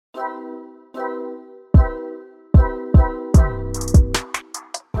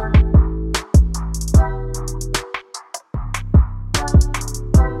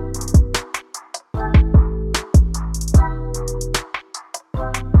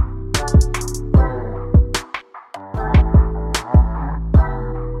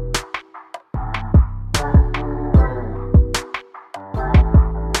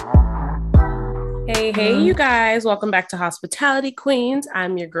Hey, you guys. Welcome back to Hospitality Queens.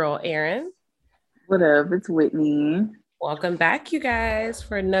 I'm your girl, Erin. What up? It's Whitney. Welcome back, you guys,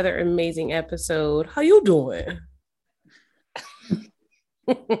 for another amazing episode. How you doing?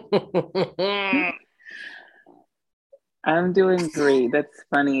 I'm doing great. That's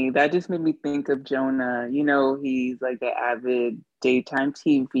funny. That just made me think of Jonah. He's like an avid daytime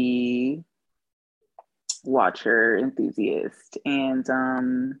TV watcher, enthusiast.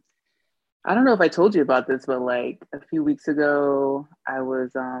 And I don't know if I told you about this, but like a few weeks ago, I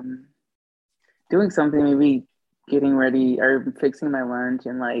was doing something, maybe getting ready or fixing my lunch,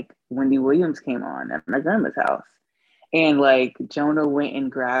 and like Wendy Williams came on at my grandma's house. And like Jonah went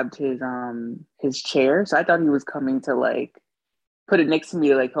and grabbed his chair. So I thought he was coming to like put it next to me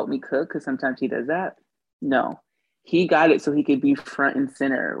to like help me cook because sometimes he does that. No. He got it so he could be front and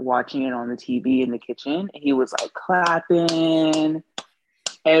center watching it on the TV in the kitchen. And he was like clapping,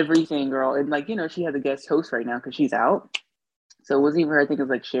 everything, girl. And like, she has a guest host right now because she's out. So it wasn't even her, I think it was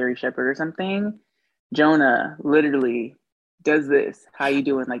like Sherry Shepherd or something. Jonah literally does this. How you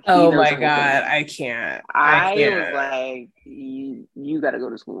doing? Like he Oh knows my the whole God. thing. I can't. I I was can't. like, you got to go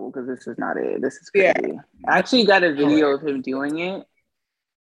to school because this is not it. This is Yeah. crazy. I actually got a video Hilarious. of him doing it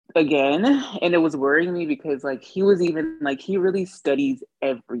again, and it was worrying me because like he was even like he really studies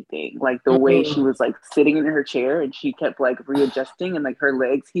everything. Like the way she Mhm. was like sitting in her chair and she kept like readjusting and like her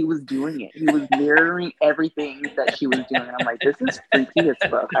legs, he was doing it. He was mirroring everything that she was doing. And I'm like, this is freaky as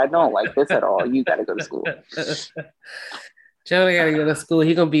fuck. I don't like this at all. You got to go to school. Joey got to go to school.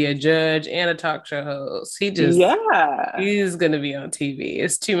 He's going to be a judge and a talk show host. Yeah. He's going to be on TV.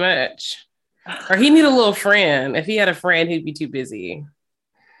 It's too much. Or he need a little friend. If he had a friend, he'd be too busy.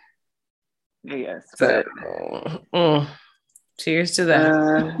 Yes, So, but cheers to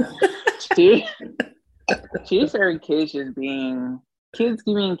that. she she's very kids just being kids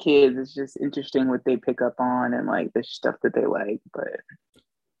being kids. It's just interesting what they pick up on and like the stuff that they like. But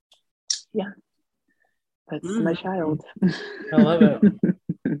yeah, that's my child. I love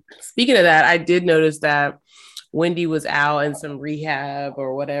it. Speaking of that, I did notice that Wendy was out in some rehab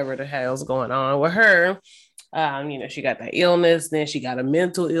or whatever the hell's going on with her. She got that illness, then she got a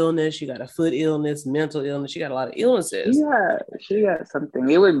mental illness, she got a foot illness, mental illness, she got a lot of illnesses. She got something.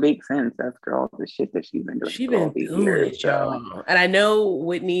 It would make sense after all the shit that she's been doing She for all been these doing years. it, So y'all. And I know,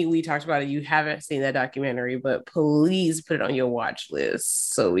 Whitney, we talked about it. You haven't seen that documentary, but please put it on your watch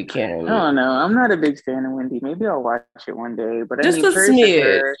list so we I can don't know. I'm not a big fan of Wendy. Maybe I'll watch it one day. But I just a mean, prayers to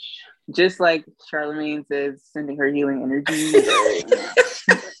smidge. her. Just like Charlemagne says, sending her healing energy.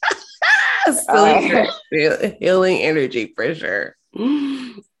 But, Healing energy for sure.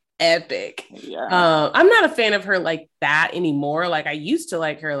 Epic. yeah. I'm not a fan of her like that anymore. Like I used to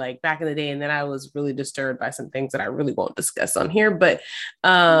like her like back in the day, and then I was really disturbed by some things that I really won't discuss on here. But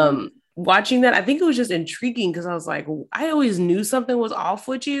watching that, I think it was just intriguing because I was like, I always knew something was off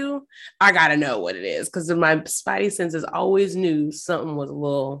with you. I gotta know what it is because my spidey senses always knew something was a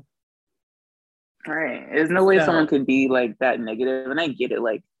little. Right. There's no way someone could be like that negative. And I get it.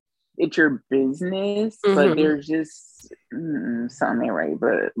 Like, it's your business, but there's just something ain't right.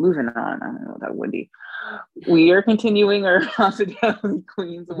 But moving on, I don't know about Wendy. We are continuing our Hospitality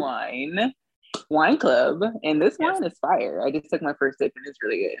Queens wine club, and this wine is fire. I just took my first sip, and it's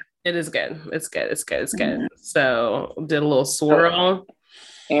really good. It is good. It's good. It's good. It's good. Mm-hmm. So did a little swirl.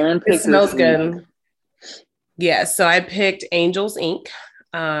 Aaron picked. It smells good. Yeah. So I picked Angels Ink.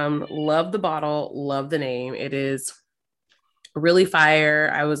 Love the bottle. Love the name. It is really fire.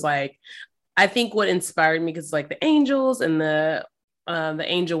 I was like, I think what inspired me because like the angels and the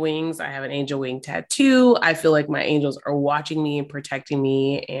angel wings. I have an angel wing tattoo. I feel like my angels are watching me and protecting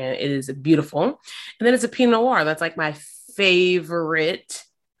me, and it is beautiful. And then it's a Pinot Noir. That's like my favorite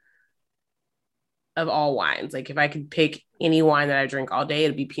of all wines. Like if I could pick any wine that I drink all day,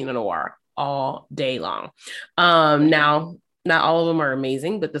 it'd be Pinot Noir all day long. Now, not all of them are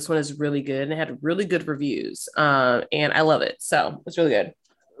amazing, but this one is really good and it had really good reviews. And I love it. So it's really good.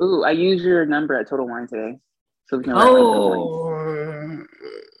 Ooh, I used your number at Total Wine today. So we can I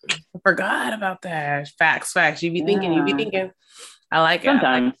forgot about that. Facts. You be thinking. I like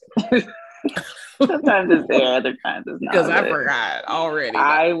Sometimes. it. Sometimes it's there, other times it's not. Because I forgot already.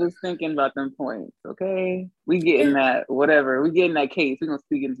 I was thinking about them points. Okay, we getting that whatever. We getting that case. We gonna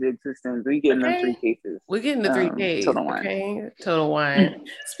speak into existence. We getting them 3 cases. We getting the 3 cases. Total Wine. Okay, Total Wine.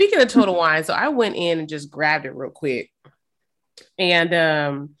 Speaking of Total Wine, so I went in and just grabbed it real quick, and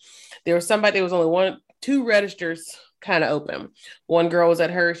there was only 2 registers kind of open. One girl was at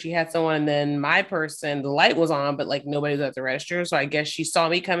her, she had someone, and then my person, the light was on, but like nobody was at the register. So I guess she saw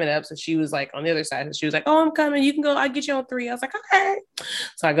me coming up. So she was like on the other side. And she was like, oh, I'm coming. You can go. I'll get you on 3. I was like, okay.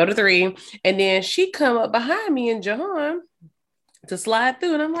 So I go to 3. And then she come up behind me and Jahan to slide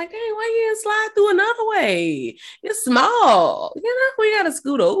through. And I'm like, hey, why you didn't slide through another way? It's small. We got to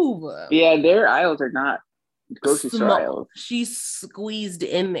scoot over. Yeah, their aisles are not grocery store aisles. She's squeezed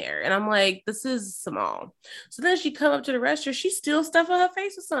in there. And I'm like, this is small. So then she come up to the register. She's still stuffing her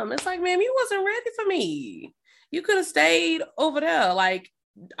face with something. It's like, ma'am, you wasn't ready for me. You could have stayed over there. Like,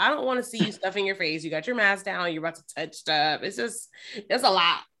 I don't want to see you stuffing your face. You got your mask down. You're about to touch stuff. It's a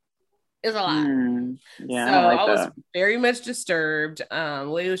lot. It's a lot. Yeah. So I was very much disturbed.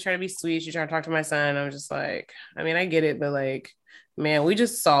 Lady was trying to be sweet. She's trying to talk to my son. I'm just like, I mean, I get it, but like, man, we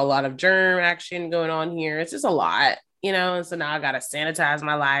just saw a lot of germ action going on here. It's just a lot, and so now I got to sanitize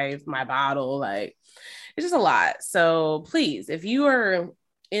my life, my bottle. Like, it's just a lot. So please, if you are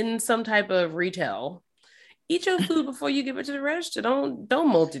in some type of retail, eat your food before you give it to the register. Don't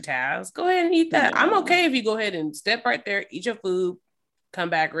multitask. Go ahead and eat that. I'm okay if you go ahead and step right there, eat your food, come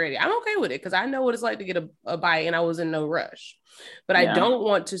back ready. I'm okay with it because I know what it's like to get a bite and I was in no rush. But I don't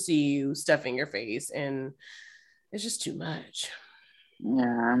want to see you stuffing your face, and it's just too much.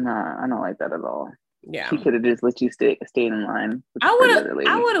 Yeah, I don't like that at all. Yeah. He could have just let you stay in line. I would have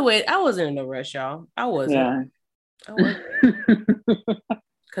waited. I wasn't in no rush, y'all. I wasn't. Yeah. I wasn't.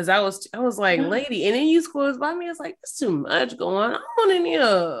 Cause I was like, lady, and then you squeeze by me. It's like, it's too much going on in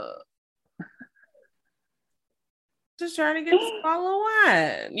here. Just trying to get a bottle of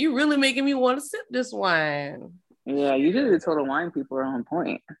wine. You really making me want to sip this wine. Yeah, usually the Total Wine people are on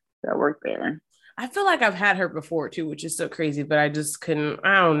point that work there. I feel like I've had her before too, which is so crazy, but I just couldn't.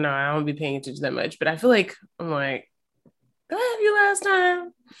 I don't know. I don't be paying attention that much, but I feel like I'm like, did I have you last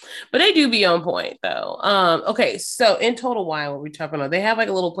time? But they do be on point though. Okay, so in Total Wine, what we're talking about, they have like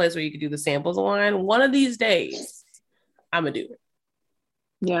a little place where you can do the samples of wine. One of these days, I'm gonna do it.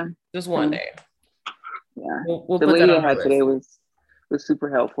 Yeah, just one day. Yeah, we'll the lady I had today was super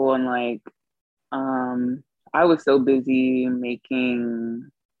helpful, and like, I was so busy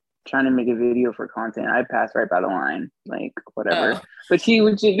trying to make a video for content. I passed right by the line, like whatever. But she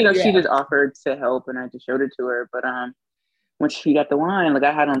would, she just offered to help, and I just showed it to her. But when she got the wine, like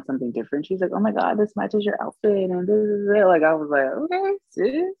I had on something different. She's like, "Oh my god, this matches your outfit," and this is it. Like I was like, "Okay,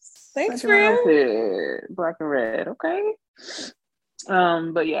 sis, thanks for your outfit, black and red, okay."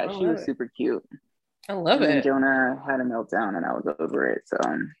 But yeah, she was super cute. I love it. Jonah had a meltdown, and I was over it. So,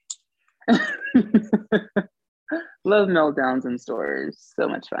 love meltdowns in stores. So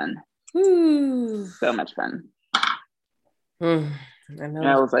much fun. Ooh. So much fun. I know. And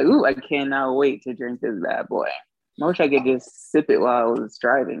I was like, "Ooh, I cannot wait to drink this bad boy." I wish I could just sip it while I was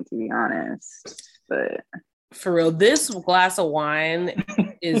driving, to be honest. But for real, this glass of wine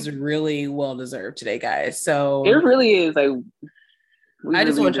is really well deserved today, guys. So it really is. Like, I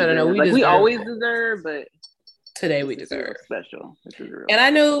just want you to know we always deserve, but today we deserve special. This is real. And I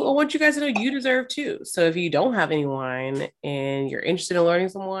want you guys to know you deserve too. So if you don't have any wine and you're interested in learning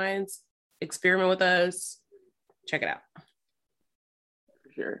some wines, experiment with us. Check it out.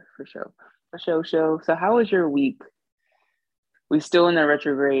 For sure. So how was your week? We still in the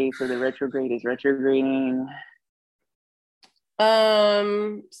retrograde, so the retrograde is retrograding.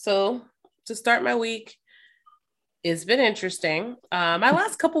 So to start my week, it's been interesting. My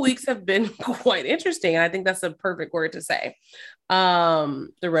last couple weeks have been quite interesting, and I think that's the perfect word to say. The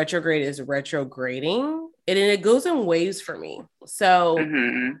retrograde is retrograding, and it goes in waves for me. So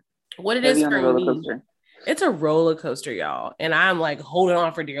what it is for me, it's a roller coaster, y'all. And I'm like holding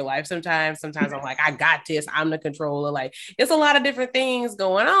on for dear life sometimes. Sometimes I'm like, I got this. I'm the controller. Like, it's a lot of different things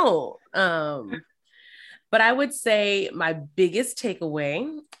going on. But I would say my biggest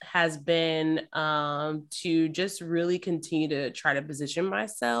takeaway has been to just really continue to try to position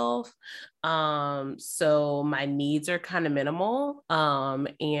myself. So my needs are kind of minimal,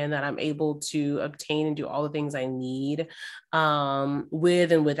 and that I'm able to obtain and do all the things I need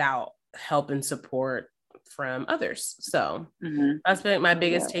with and without help and support from others. So that's been my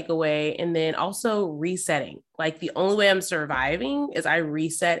biggest takeaway. And then also resetting. Like, the only way I'm surviving is I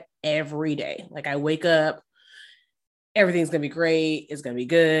reset every day. Like, I wake up, everything's gonna be great, it's gonna be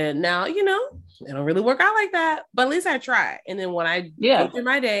good. Now, it don't really work out like that, but at least I try. And then when I go through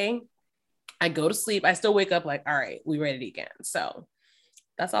my day, I go to sleep, I still wake up like, all right, we ready again. So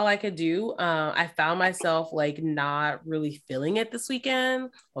that's all I could do. I found myself like not really feeling it this weekend.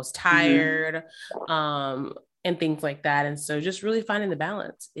 I was tired, and things like that. And so just really finding the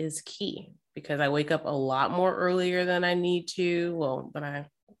balance is key, because I wake up a lot more earlier than I need to. Well, than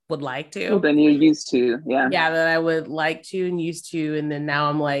would like Well, to. then you're used to, yeah. Yeah, that I would like to and used to. And then now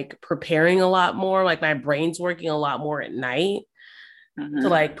I'm like preparing a lot more. Like my brain's working a lot more at night to Mm-hmm.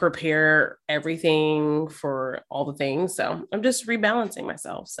 like prepare everything for all the things. So I'm just rebalancing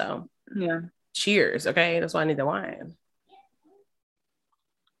myself. So Yeah. cheers. Okay. That's why I need the wine.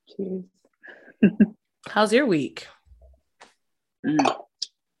 Cheers. How's your week? Mm.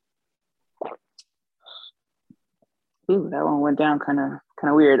 Ooh, that one went down kind of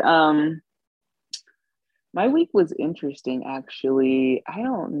weird. My week was interesting actually. I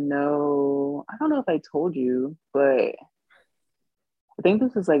don't know if I told you, but I think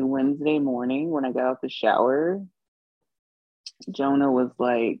this was like Wednesday morning when I got out the shower. Jonah was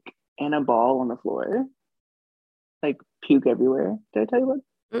like in a ball on the floor, like puke everywhere. Did I tell you what?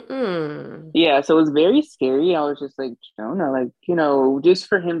 Mm-mm. Yeah, so it was very scary. I was just like, Jonah, like, just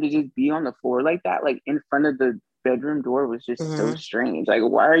for him to just be on the floor like that, like in front of the bedroom door was just so Mm-hmm. strange. Like,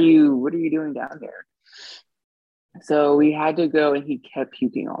 what are you doing down there? So we had to go and he kept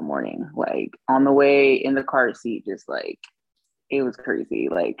puking all morning, like on the way in the car seat, just like it was crazy.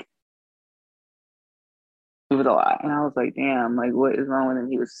 Like it was a lot. And I was like, damn, like what is wrong with him?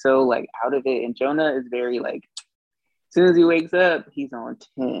 He was so like out of it. And Jonah is very like as soon as he wakes up, he's on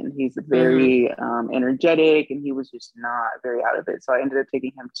 10. He's Mm-hmm. very energetic and he was just not very out of it. So I ended up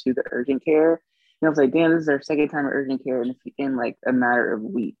taking him to the urgent care. And I was like, damn, this is our second time at urgent care in like a matter of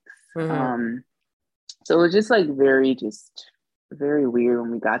weeks. Mm-hmm. Um, so it was just like just very weird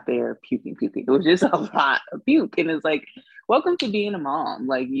when we got there, puking. It was just a lot of puke. And it's like, welcome to being a mom.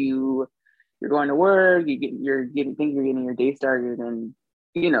 Like you're going to work, you're getting think you're getting your day started, and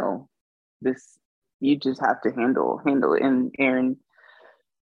you know, this you just have to handle it. And Aaron,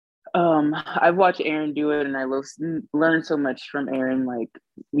 I've watched Aaron do it, and I learned so much from Aaron, like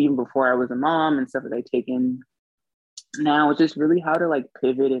even before I was a mom and stuff that I taken now. It's just really how to like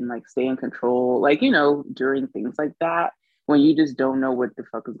pivot and like stay in control, like during things like that when you just don't know what the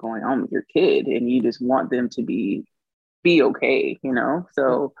fuck is going on with your kid, and you just want them to be okay.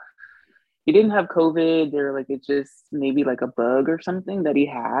 So he didn't have COVID. They're like, it's just maybe like a bug or something that he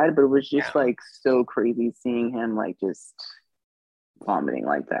had, but it was just Yeah. like so crazy seeing him like just vomiting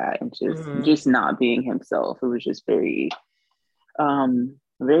like that and just Mm-hmm. just not being himself. It was just very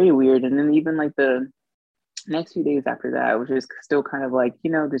weird. And then even like the next few days after that, it was just still kind of like,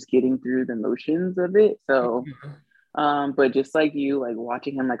 just getting through the motions of it. So but just like you, like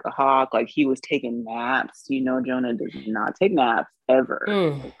watching him like a hawk, like he was taking naps. Jonah does not take naps ever.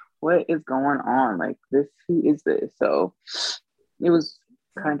 Mm. Like, what is going on? Like this, who is this? So it was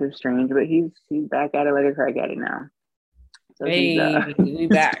kind of strange, but he's back at it like a crack at it now. So he's Hey, we he's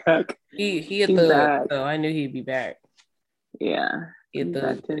back. back. He a He's thug, back. so I knew he'd be back. Yeah, He a he's thug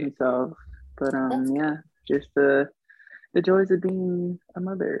back to with it. himself. But That's yeah, good. just the joys of being a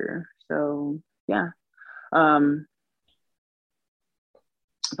mother. So yeah. Um,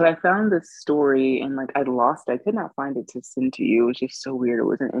 but I found this story and like I lost it. I could not find it to send to you. It was just so weird. It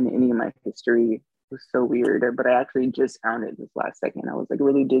wasn't in any of my history. It was so weird. But I actually just found it this last second. I was like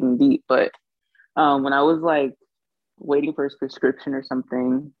really digging deep. But when I was like waiting for his prescription or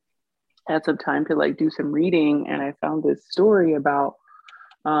something, I had some time to like do some reading, and I found this story about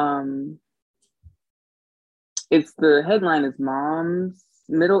um it's the headline is moms,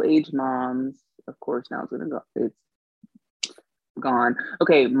 middle-aged moms. Of course, now it's gonna go. It's gone.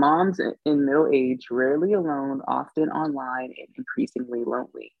 Okay, moms in middle age, rarely alone, often online, and increasingly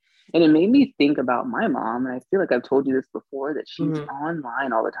lonely. And it made me think about my mom. And I feel like I've told you this before that she's Mm-hmm.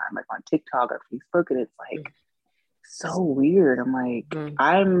 online all the time, like on TikTok or Facebook. And it's like so weird. I'm like,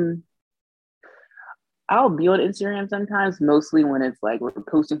 I'll be on Instagram sometimes, mostly when it's like we're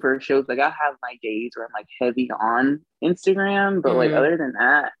posting for shows. Like I'll have my days where I'm like heavy on Instagram, but like Mm-hmm. other than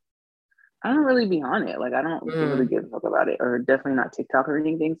that, I don't really be on it. Like I don't really Mm-hmm. give a fuck about it, or definitely not TikTok or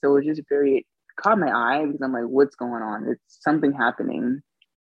anything. So it was just very caught my eye because I'm like, what's going on? It's something happening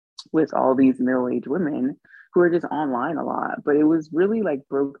with all these middle-aged women who are just online a lot. But it was really like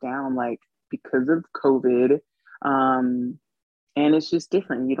broke down like because of COVID. Um, and it's just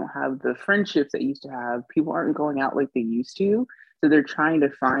different. You don't have the friendships that you used to have. People aren't going out like they used to. So they're trying to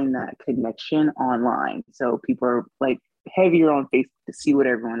find that connection online. So people are like heavier on Facebook to see what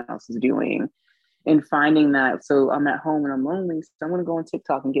everyone else is doing and finding that. So I'm at home and I'm lonely. So I'm going to go on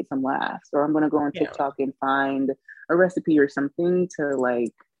TikTok and get some laughs, or I'm going to go on Yeah. TikTok and find a recipe or something to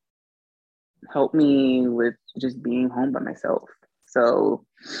like help me with just being home by myself. So,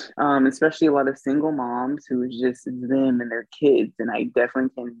 especially a lot of single moms who is just them and their kids, and I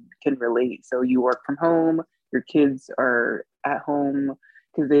definitely can relate. So you work from home, your kids are at home,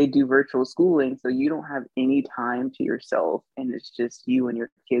 because they do virtual schooling. So you don't have any time to yourself, and it's just you and your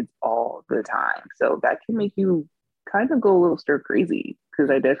kids all the time. So that can make you kind of go a little stir crazy,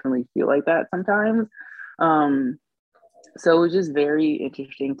 because I definitely feel like that sometimes. Um, so it was just very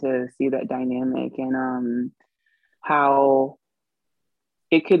interesting to see that dynamic, and how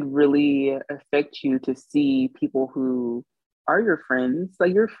it could really affect you to see people who are your friends,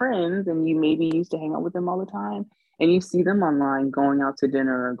 like your friends, and you maybe used to hang out with them all the time, and you see them online going out to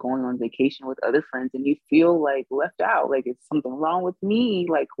dinner or going on vacation with other friends, and you feel like left out, like is something wrong with me?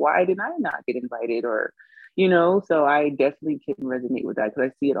 Like, why did I not get invited? Or, so I definitely can resonate with that, because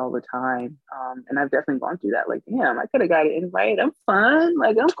I see it all the time. And I've definitely gone through that. Like, damn, I could have got an invite. I'm fun.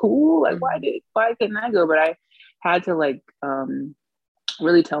 Like, I'm cool. Like, why couldn't I go? But I had to like,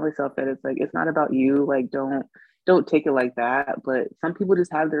 really tell myself that it's like, it's not about you. Like, don't take it like that. But some people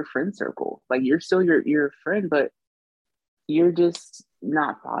just have their friend circle. Like, you're still your friend, but you're just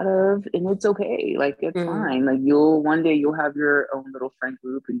not thought of, and it's okay. Like, it's fine. Like, one day you'll have your own little friend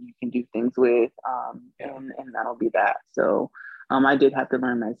group and you can do things with, and that'll be that. So I did have to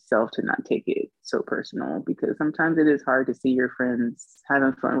learn myself to not take it so personal, because sometimes it is hard to see your friends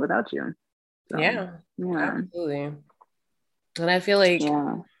having fun without you. So, yeah, absolutely. And I feel like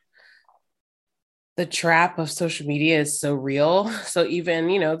the trap of social media is so real. So even,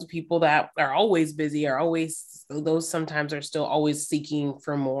 the people that are always busy those sometimes are still always seeking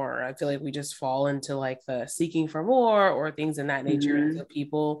for more. I feel like we just fall into like the seeking for more or things in that nature. And so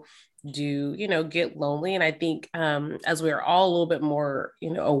people do, get lonely. And I think as we're all a little bit more,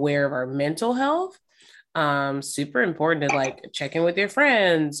 aware of our mental health, super important to like check in with your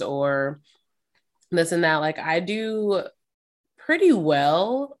friends or this and that. Like, I do pretty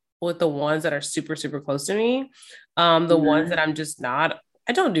well with the ones that are super, super close to me. The ones that I'm just not,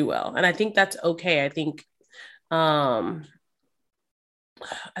 I don't do well. And I think that's okay. I think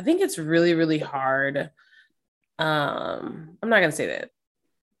it's really, really hard. I'm not going to say that.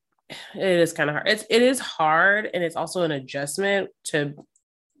 It is kind of hard. It is hard. And it's also an adjustment to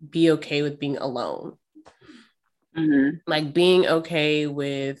be okay with being alone. Like being okay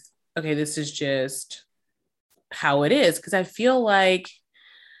with, okay, this is just how it is. Cause I feel like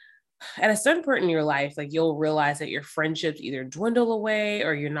at a certain point in your life, like you'll realize that your friendships either dwindle away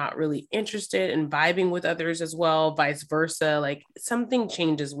or you're not really interested in vibing with others as well, vice versa. Like something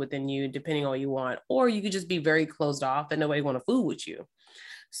changes within you depending on what you want, or you could just be very closed off and nobody want to fool with you.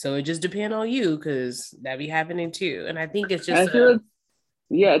 So it just depends on you, because that be happening too. And I think it's just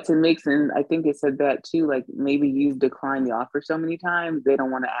it's a mix. And I think it said that too, like maybe you've declined the offer so many times they don't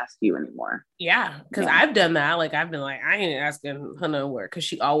want to ask you anymore. Yeah, because I've done that. Like I've been like, I ain't asking her nowhere, because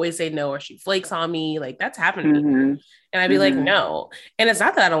she always say no or she flakes on me. Like that's happened to me. And I'd be like, no. And it's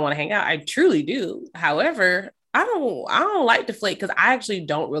not that I don't want to hang out. I truly do. However, I don't like to flake, because I actually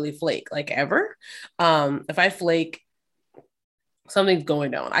don't really flake like ever. If I flake, something's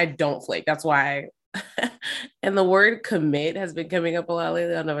going down. I don't flake. That's why. And the word commit has been coming up a lot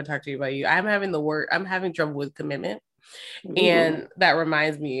lately. I'll never talk to you about you. I'm having trouble with commitment. And that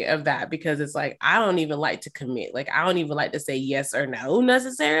reminds me of that, because it's like, I don't even like to commit. Like, I don't even like to say yes or no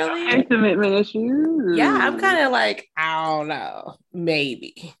necessarily. And commitment issues. Yeah, I'm kind of like, I don't know,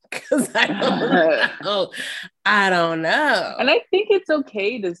 maybe, because I don't know. And I think it's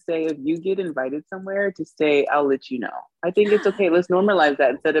okay to say, if you get invited somewhere, to say, I'll let you know. I think it's okay. Let's normalize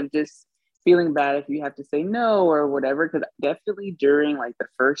that, instead of just feeling bad if you have to say no or whatever. Because definitely during like the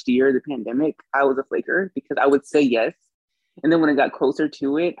first year of the pandemic, I was a flaker, because I would say yes, and then when it got closer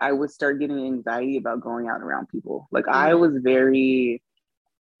to it, I would start getting anxiety about going out around people. Like I was very,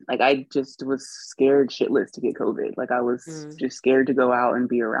 like I just was scared shitless to get COVID. Like I was just scared to go out and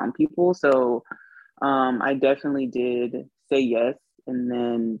be around people. So I definitely did say yes and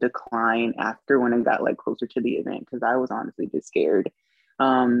then decline after, when it got like closer to the event, because I was honestly just scared.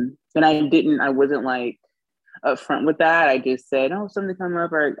 And I wasn't like upfront with that. I just said, oh, something come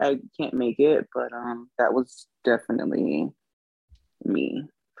up, or I can't make it. But that was definitely me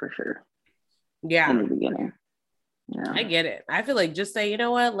for sure. Yeah. In the beginning. Yeah. I get it. I feel like just say, you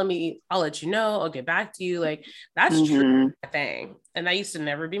know what, I'll let you know. I'll get back to you. Like that's true thing. And that used to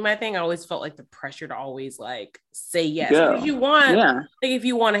never be my thing. I always felt like the pressure to always like say yes. Because you want, like if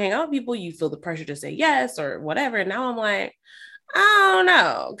you want to hang out with people, you feel the pressure to say yes or whatever. And now I'm like, I don't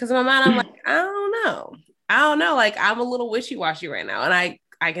know. Because in my mind, I'm like, I don't know. Like I'm a little wishy-washy right now. And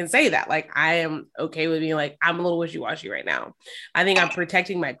I can say that, like, I am okay with being like, I'm a little wishy-washy right now. I think I'm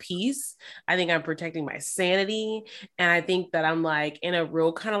protecting my peace. I think I'm protecting my sanity. And I think that I'm like in a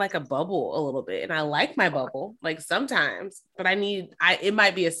real kind of like a bubble a little bit. And I like my bubble, like sometimes, but it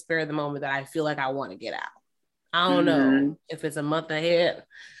might be a spur of the moment that I feel like I want to get out. I don't Mm-hmm. know if it's a month ahead.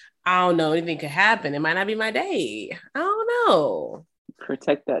 I don't know. Anything could happen. It might not be my day. I don't know.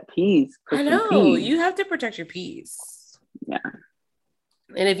 Protect that peace. I Put some know. peace. You have to protect your peace. Yeah.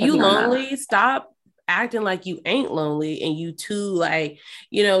 And if Because you nah. lonely, stop acting like you ain't lonely and you too like,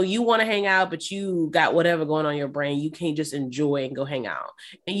 you want to hang out, but you got whatever going on in your brain. You can't just enjoy and go hang out.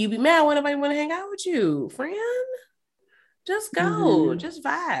 And you be mad when nobody want to hang out with you, friend. Just go. Mm-hmm. Just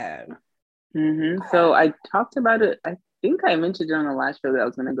vibe. Mm-hmm. So I talked about it. I think I mentioned it on the last show that I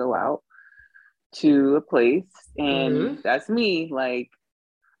was going to go out to a place, and Mm-hmm. that's me. Like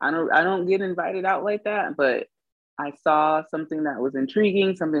I don't get invited out like that, but I saw something that was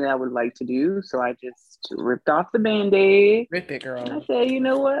intriguing, something that I would like to do. So I just ripped off the band-aid Rip it, and I girl. said, you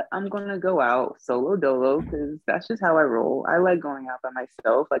know what? I'm gonna go out solo dolo because that's just how I roll. I like going out by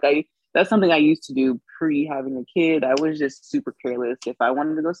myself. That's something I used to do pre having a kid. I was just super careless. If I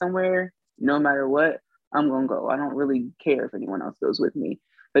wanted to go somewhere, no matter what, I'm gonna go. I don't really care if anyone else goes with me.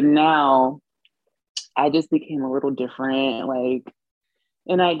 But now I just became a little different.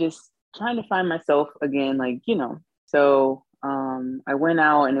 And I just trying to find myself again, So I went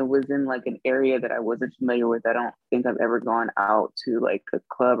out and it was in like an area that I wasn't familiar with. I don't think I've ever gone out to like a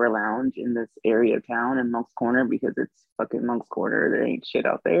club or lounge in this area of town in Monk's Corner because it's fucking Monk's Corner. There ain't shit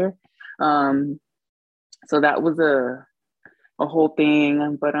out there. Um, so that was a whole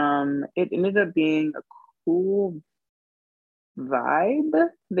thing, but it ended up being a cool vibe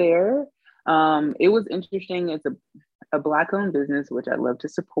there. It was interesting. It's a black owned business, which I love to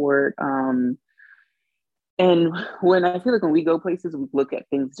support. And when I feel like when we go places, we look at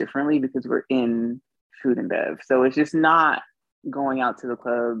things differently because we're in food and bev. So it's just not going out to the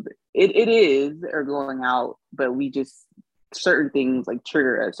club. It is, or going out, but we just, certain things like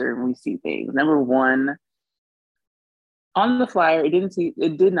trigger us or we see things. Number one, on the flyer,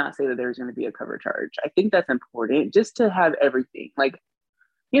 it did not say that there was going to be a cover charge. I think that's important just to have everything. Like,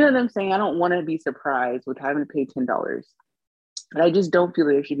 you know what I'm saying? I don't want to be surprised with having to pay $10. But I just don't feel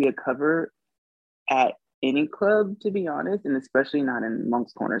there should be a cover at any club, to be honest, and especially not in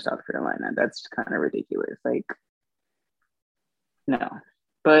Monk's Corner, South Carolina. That's kind of ridiculous. Like, no.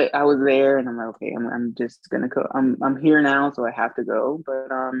 But I was there, and I'm like, okay, I'm just gonna go. I'm here now, so I have to go. But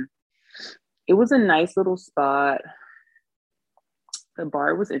it was a nice little spot. The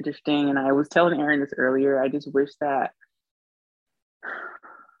bar was interesting, and I was telling Aaron this earlier. I just wish that,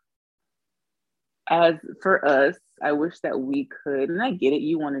 as for us, I wish that we could, and I get it.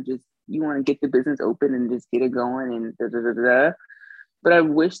 You want to get the business open and just get it going and da da da da. But I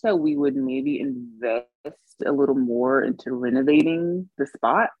wish that we would maybe invest a little more into renovating the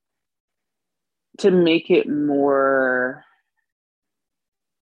spot to make it more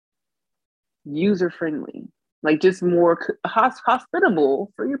user friendly, like just more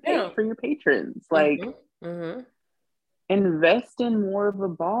hospitable for Yeah. for your patrons. Like, Mm-hmm. Mm-hmm. invest in more of a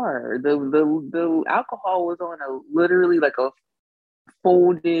bar. The alcohol was on a literally like a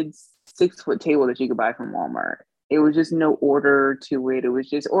folded 6 foot table that you could buy from Walmart. It was just no order to it. It was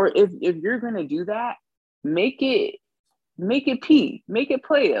just, or if you're gonna do that, make it make it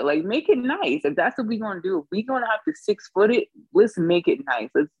play it, like make it nice. If that's what we're gonna do, if we're gonna have to 6 foot it, let's make it nice.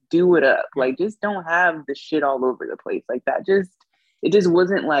 Let's do it up. Like, just don't have the shit all over the place. Like that just, it just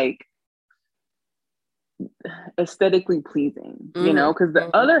wasn't like aesthetically pleasing, Mm-hmm. because the Mm-hmm.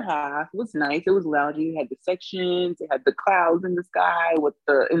 other half was nice. It was loungy. It had the sections, it had the clouds in the sky with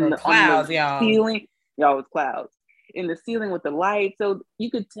the in The the on the clouds, y'all. ceiling. Y'all, was clouds in the ceiling with the lights. So you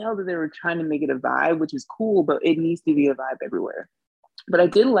could tell that they were trying to make it a vibe, which is cool, but it needs to be a vibe everywhere. But I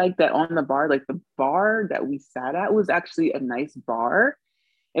did like that on the bar, like the bar that we sat at was actually a nice bar,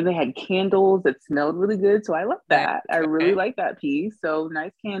 and they had candles that smelled really good. So I love Nice. that. I really Okay. like that piece. So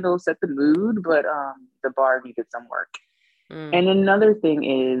nice candles set the mood, but the bar needed some work. Mm. And another thing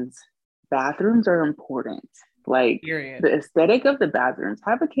is bathrooms are important. Like, Period. the aesthetic of the bathrooms.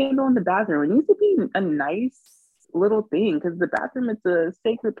 Have a candle in the bathroom. It needs to be a nice little thing because the bathroom, it's a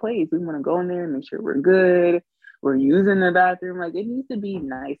sacred place. We want to go in there and make sure we're good. We're using the bathroom. Like, it needs to be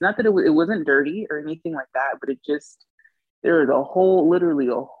nice. Not that it wasn't dirty or anything like that, but it just, there was a hole, literally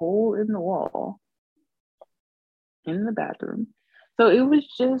a hole in the wall in the bathroom. So it was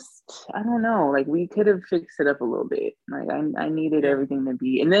just, I don't know, like we could have fixed it up a little bit. Like, I needed Yeah. everything to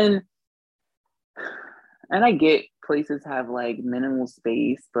be, and then, and I get places have like minimal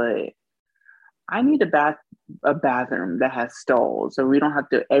space, but I need a bathroom that has stalls, so we don't have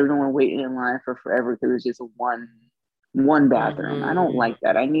to everyone waiting in line for forever because it's just one bathroom. I don't like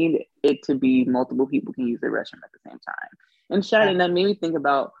that. Mm-hmm. I need it to be multiple people can use the restroom at the same time. And Shannon, that made me think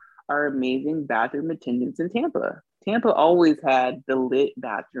about our amazing bathroom attendants in Tampa. Tampa always had the lit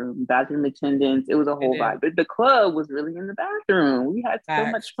bathroom attendants. It was a It whole did. vibe. But the club was really in the bathroom. We had so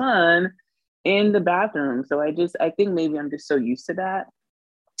much Facts. fun in the bathroom. So I think maybe I'm just so used to that.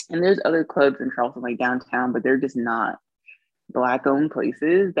 And there's other clubs in Charleston, like downtown, but they're just not Black owned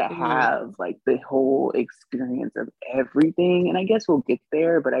places that Mhm. have like the whole experience of everything. And I guess we'll get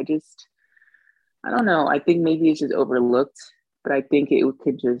there, but I don't know. I think maybe it's just overlooked, but I think it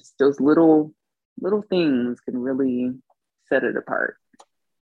could just, those little things can really set it apart.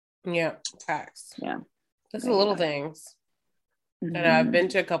 Yeah, facts. Yeah. Just the Yeah. little Yeah. things. And I've Mm-hmm. been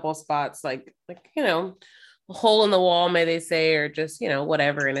to a couple of spots like a hole in the wall, may they say, or just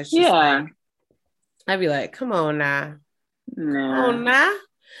whatever. And it's just Yeah. like I'd be like, come on now, come Yeah. on now,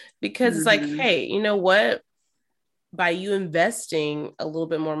 because it's like, Mm-hmm. hey, you know what? By you investing a little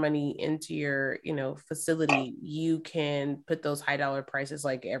bit more money into your facility, you can put those high dollar prices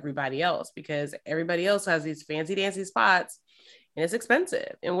like everybody else, because everybody else has these fancy dancy spots and it's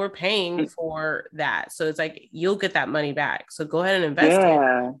expensive and we're paying for that. So it's like you'll get that money back, so go ahead and invest it.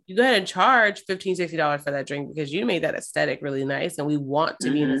 Yeah. You go ahead and charge $15-$60 for that drink because you made that aesthetic really nice and we want to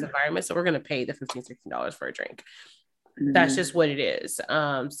be in this Mm-hmm. environment, so we're going to pay the $15-$60 for a drink. That's Mm-hmm. just what it is.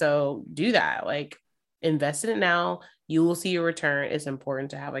 So do that, like invest in it now. You will see your return. It's important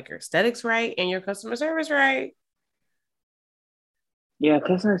to have like your aesthetics right and your customer service right. Yeah,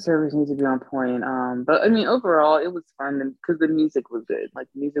 customer service needs to be on point. But I mean, overall, it was fun because the music was good. Like,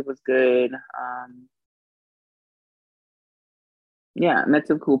 the music was good. Yeah, met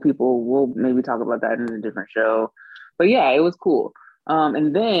some cool people. We'll maybe talk about that in a different show. But yeah, it was cool.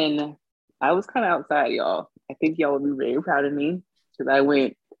 And then I was kind of outside, y'all. I think y'all would be very proud of me because I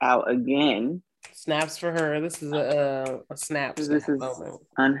went out again. Snaps for her. This is a snap This is moment.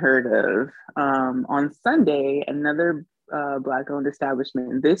 unheard of. On Sunday, another Black-owned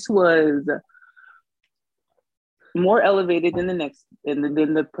establishment. This was more elevated than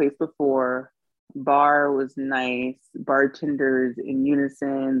than the place before. Bar was nice. Bartenders in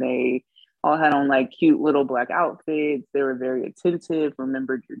unison. They all had on like cute little Black outfits. They were very attentive.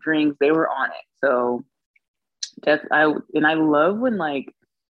 Remembered your drinks. They were on it. So I love when like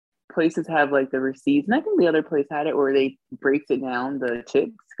places have like the receipts. And I think the other place had it where they breaks it down the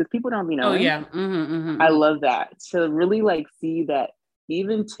tips because people don't be Oh knowing. yeah. I Mm-hmm. love that. To really like see that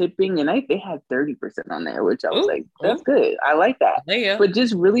even tipping, and they had 30% on there, which I was Oh, like, that's good. I like that. yeah. But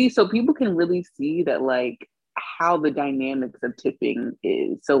just really so people can really see that like how the dynamics of tipping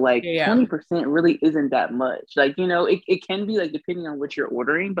is. So like Yeah. 20% really isn't that much. Like, it can be like depending on what you're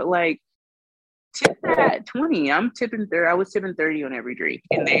ordering, but like tip that 20. I'm tipping 30. I was tipping 30 on every drink.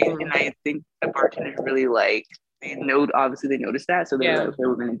 And I think the bartenders really like obviously they noticed that. So they were like, Yeah. okay,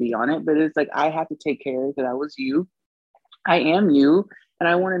 we're gonna be on it. But it's like I have to take care that I was you. I am you. And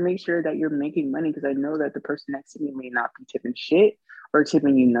I want to make sure that you're making money because I know that the person next to me may not be tipping shit or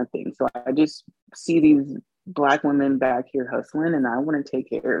tipping you nothing. So I just see these Black women back here hustling and I want to take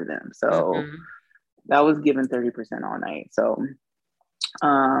care of them. So Mm-hmm. that was given 30% all night. So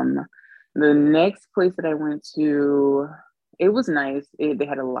um the next place that I went to, it was nice. They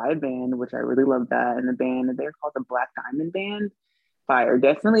had a live band, which I really loved that. And the band, they're called the Black Diamond Band. Fire.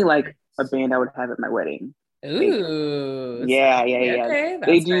 Definitely like a band I would have at my wedding. Like, Ooh. yeah, yeah, Yeah, yeah. okay,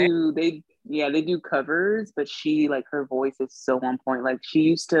 They that's nice. do, they do covers, but she, like, her voice is so on point. Like, she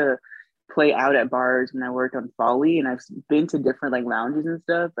used to play out at bars when I worked on Folly, and I've been to different, like, lounges and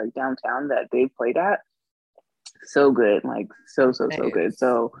stuff, like, downtown that they played at. So good. Like, so good. Nice.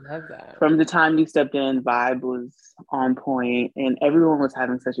 So, Love that. from the time you stepped in, vibe was on point, and everyone was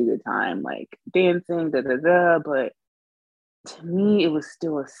having such a good time, like, dancing, da da da, but to me, it was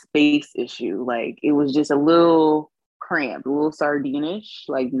still a space issue. Like it was just a little cramped, a little sardinish,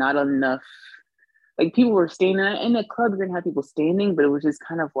 like not enough. Like people were standing in the club, you're gonna have people standing, but it was just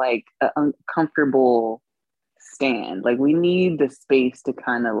kind of like an uncomfortable stand. Like we need the space to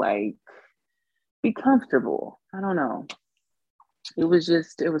kind of like be comfortable. I don't know. It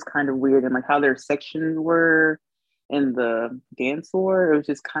was kind of weird. And like how their sections were in the dance floor, it was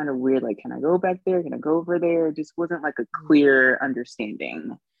just kind of weird. Like, can I go back there? Can I go over there? It just wasn't like a clear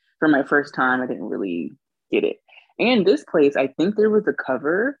understanding. For my first time, I didn't really get it. And this place, I think there was a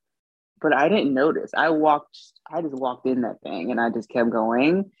cover, but I didn't notice. I just walked in that thing and I just kept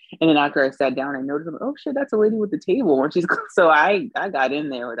going. And then after I sat down, I noticed, oh shit, that's a lady with the table. And she's so I got in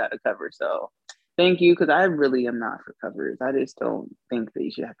there without a cover. So thank you, because I really am not for covers. I just don't think that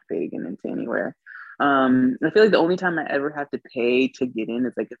you should have to pay to get into anywhere. I feel like the only time I ever have to pay to get in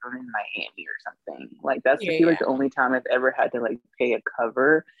is like if I'm in Miami or something. Like that's I Yeah, feel like yeah. the only time I've ever had to like pay a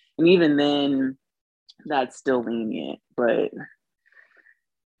cover, and even then, that's still lenient. But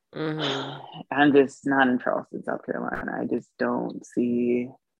I'm just not in Charleston, South Carolina. I just don't see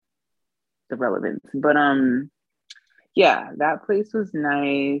the relevance. But yeah, that place was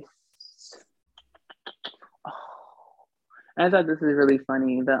nice. Oh, I thought this was really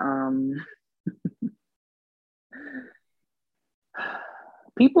funny. The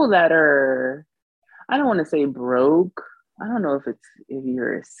people that are, I don't want to say broke. I don't know if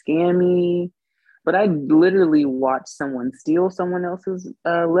you're a scammy, but I literally watched someone steal someone else's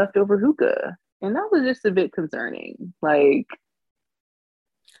leftover hookah, and that was just a bit concerning. Like,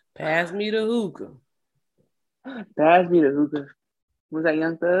 pass me the hookah. pass me the hookah. Was that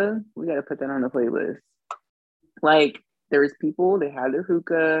Young Thug? We got to put that on the playlist. Like, there was people, they had their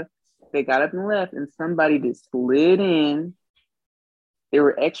hookah, they got up and left, and somebody just slid in. There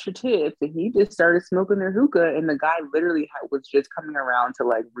were extra tips, and he just started smoking their hookah. And the guy literally was just coming around to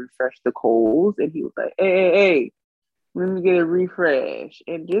like refresh the coals, and he was like, "Hey, let me get a refresh,"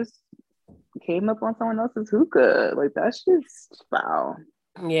 and just came up on someone else's hookah. Like, that's just foul.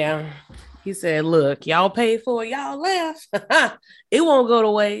 Yeah. He said, look, y'all paid for it, y'all left. It won't go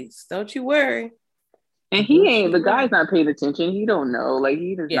to waste. Don't you worry. And the guy's not paying attention. He don't know. Like,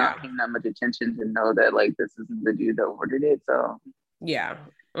 he does Yeah. not pay that much attention to know that like this isn't the dude that ordered it. So yeah.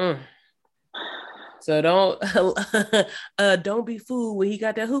 So don't be fooled when he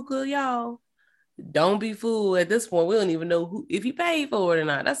got that hookah, y'all. Don't be fooled. At this point, we don't even know who if he paid for it or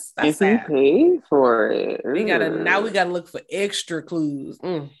not. That's if sad. he paid for it, We gotta look for extra clues.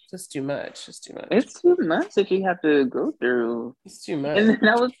 That's too much. It's too much. It's too much that you have to go through. It's too much. And then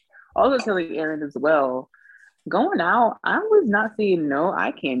I was also telling Aaron as well. Going out, I was not seeing no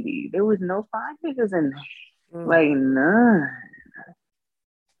eye candy. There was no fine figures in there. Like, none.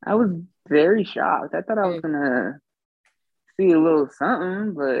 I was very shocked. I thought I was gonna see a little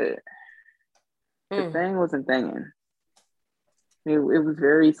something, but the thing wasn't thinging. It was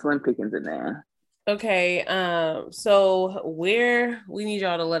very slim pickings in there. Okay, so where we need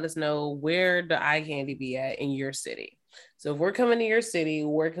y'all to let us know where the eye candy be at in your city. So if we're coming to your city,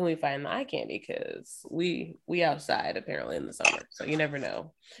 where can we find the eye candy? Because we outside apparently in the summer, so you never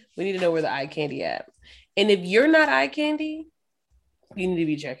know. We need to know where the eye candy at. And if you're not eye candy, you need to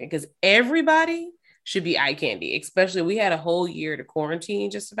be checking because everybody should be eye candy. Especially we had a whole year to quarantine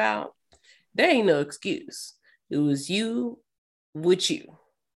just about. There ain't no excuse. It was you with you.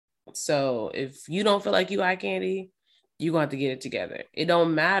 So if you don't feel like you eye candy, you're gonna have to get it together. It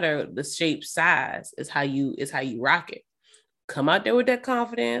don't matter the shape, size, is how you rock it. Come out there with that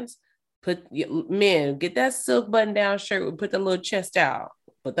confidence. Get that silk button down shirt, put the little chest out.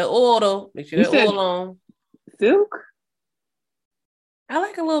 Put the oil, make sure that oil on. Silk? I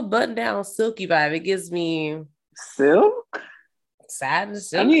like a little button down silky vibe. It gives me silk. Satin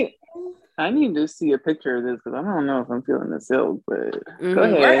silk. I need to see a picture of this because I don't know if I'm feeling the silk, but go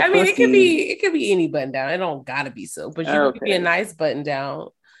ahead. Right? I mean, it could be any button down. It don't gotta be silk, but you could be a nice button down.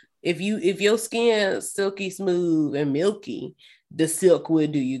 If your skin's silky smooth and milky, the silk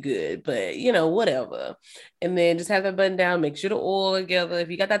would do you good. But whatever. And then just have that button down. Make sure the oil together. If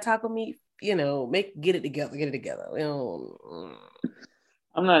you got that taco meat, get it together. Get it together.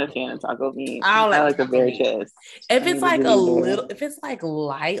 I'm not a fan of taco meat. I like a bare chest. If it's like a little, if it's like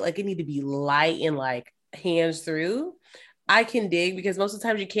light, like it need to be light and like hands through, I can dig because most of the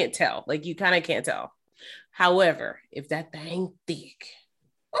times you can't tell. Like you kind of can't tell. However, if that thing thick,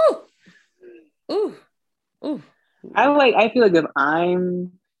 ooh. I feel like if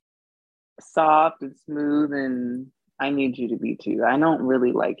I'm soft and smooth and I need you to be too. I don't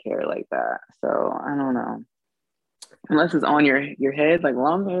really like hair like that. So I don't know. Unless it's on your head, like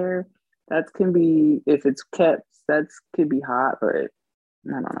long hair, that can be, if it's kept, that could be hot, but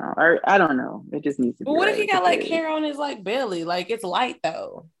I don't know. Or I don't know. It just needs to be. But what if he got like hair on his like belly? Like it's light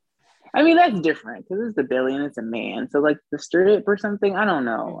though. I mean, that's different because it's the belly and it's a man. So like the strip or something, I don't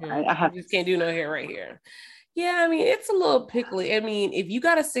know. I just can't do no hair right here. Yeah, I mean, it's a little pickly. I mean, if you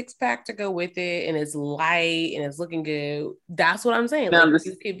got a 6-pack to go with it and it's light and it's looking good, that's what I'm saying. Like,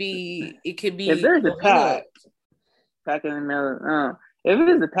 it could be. If there's a pack in the middle, if it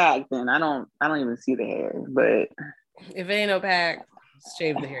is a pack, then I don't even see the hair. But if it ain't no pack,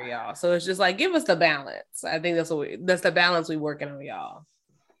 shave the hair, y'all. So it's just like, give us the balance. I think that's the balance we working on, y'all.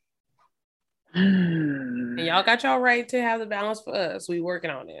 And y'all got y'all right to have the balance for us. We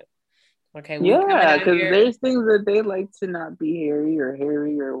working on it. Okay. Yeah, because there's things that they like to not be hairy or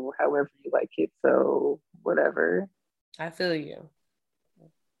however you like it. So whatever. I feel you.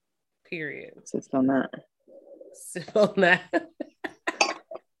 Period. Sip on that.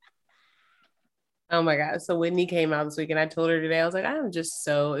 Oh my God. So Whitney came out this week and I told her today, I was like, I'm just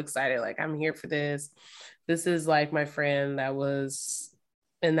so excited. Like, I'm here for this. This is like my friend that was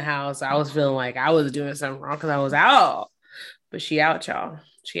in the house. I was feeling like I was doing something wrong because I was out. But she out, y'all.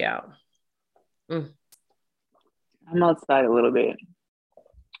 She out. I'm outside a little bit.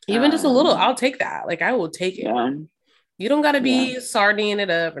 Even just a little, I'll take that. Like I will take it. Yeah. You don't got to be sardine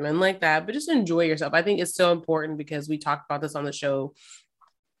it up or nothing like that, but just enjoy yourself. I think it's so important because we talked about this on the show.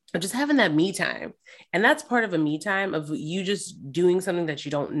 Just having that me time. And that's part of a me time of you just doing something that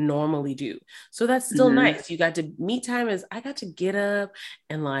you don't normally do. So that's still nice. You got to me time is I got to get up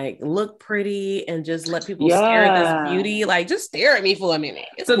and like look pretty and just let people stare at this beauty. Like just stare at me for a minute.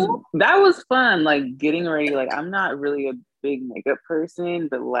 It's cool. That was fun. Like getting ready. Like I'm not really a big makeup person,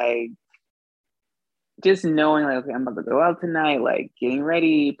 but like just knowing like, okay, I'm about to go out tonight, like getting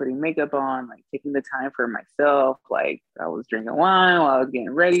ready, putting makeup on, like taking the time for myself. Like I was drinking wine while I was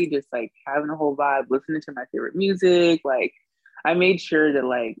getting ready, just like having a whole vibe, listening to my favorite music. Like I made sure that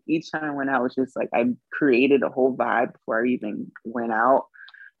like each time I went out it was just like I created a whole vibe before I even went out.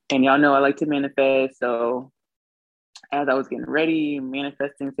 And y'all know I like to manifest. So as I was getting ready,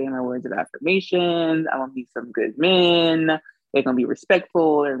 manifesting, saying my words of affirmation, I want to meet some good men. They're gonna be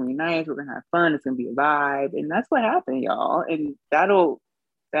respectful. They're gonna be nice. We're gonna have fun. It's gonna be a vibe, and that's what happened, y'all. And those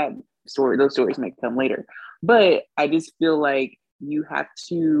stories may come later. But I just feel like you have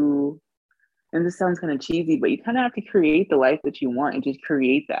to, and this sounds kind of cheesy, but you kind of have to create the life that you want and just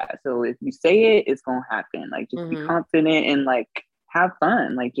create that. So if you say it, it's gonna happen. Like just be confident and like have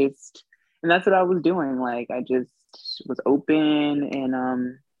fun. Like just, and that's what I was doing. Like I just was open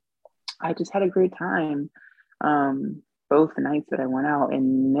and I just had a great time. Both nights that I went out.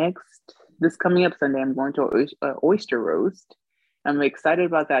 And this coming up Sunday, I'm going to an oyster roast. I'm excited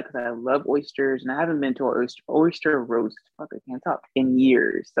about that because I love oysters and I haven't been to an oyster roast, fuck, I can't talk, in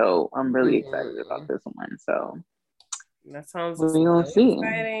years. So I'm really excited about this one. So that sounds so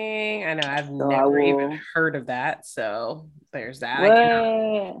exciting. I know I've never even heard of that. So there's that.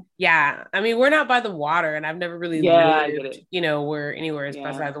 Yeah. I mean, we're not by the water and I've never really lived, where anywhere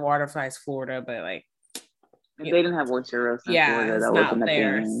besides the water besides Florida, but like they didn't have oyster roast in Florida. That wasn't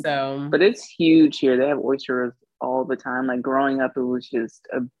there. So, but it's huge here. They have oyster roast all the time. Like growing up, it was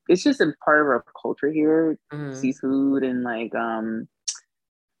it's just a part of our culture here. Seafood and like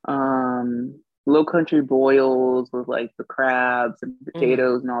low country boils with like the crabs and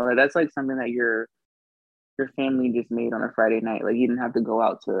potatoes and all that. That's like something that your family just made on a Friday night. Like you didn't have to go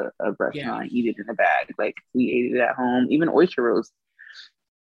out to a restaurant and eat it in a bag. Like we ate it at home. Even oyster roast,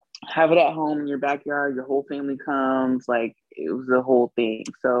 have it at home in your backyard. Your whole family comes. Like it was the whole thing.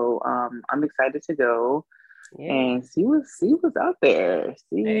 So I'm excited to go and see what's out there.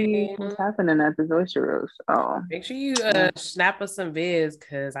 See what's happening at the oyster roast. Oh, make sure you snap us some vids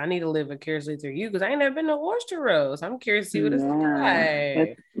because I need to live vicariously through you because I ain't never been to oyster roast. I'm curious to see what it's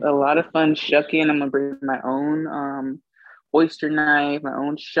like. It's a lot of fun shucking. I'm gonna bring my own oyster knife, my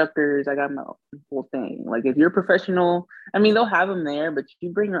own shuckers. I got my whole thing. Like if you're a professional, I mean, they'll have them there, but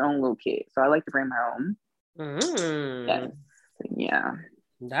you bring your own little kit. So I like to bring my own. Yeah.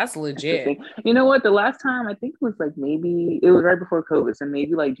 That's legit. You know what? The last time I think it was like maybe it was right before COVID. So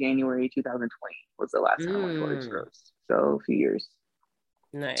maybe like January 2020 was the last time I went to oyster roast. So a few years.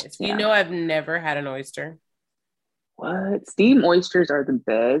 Nice. Yeah. I've never had an oyster. What? Steamed oysters are the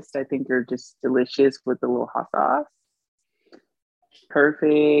best. I think they're just delicious with a little hot sauce.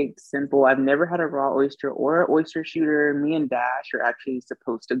 Perfect, simple. I've never had a raw oyster or an oyster shooter. Me and Dash are actually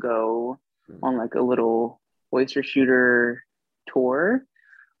supposed to go on like a little oyster shooter tour.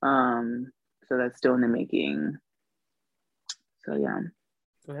 So that's still in the making. So yeah.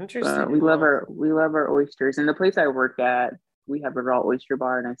 Interesting. We love our oysters. And the place I work at, we have a raw oyster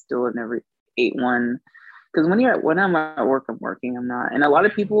bar, and I still have never ate one. Because when I'm at work, I'm working. I'm not. And a lot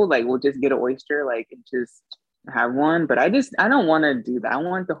of people like will just get an oyster, like and just have one, but I don't want to do that. I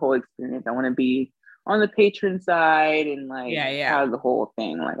want the whole experience. I want to be on the patron side and like have the whole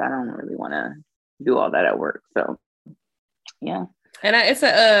thing. Like I don't really want to do all that at work. So yeah. And it's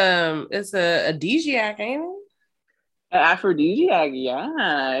a aphrodisiac, ain't it? An aphrodisiac,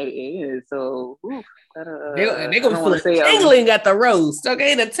 yeah, it is. So they're gonna feel tingling at the roast.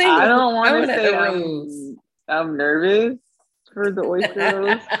 Okay, the tingling. I don't want to say I'm nervous for the oyster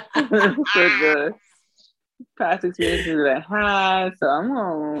roast for the past experiences that I had.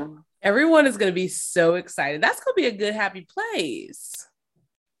 So everyone is gonna be so excited. That's gonna be a good happy place.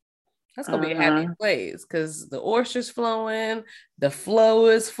 That's gonna be a happy place because the oyster's flowing, the flow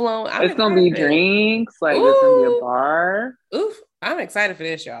is flowing. It's gonna be drinks, like it's gonna be a bar. Oof, I'm excited for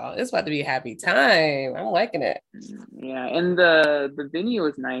this, y'all. It's about to be a happy time. I'm liking it. Yeah, and the venue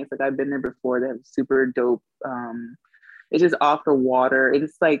is nice. Like I've been there before. They have super dope. It's just off the water.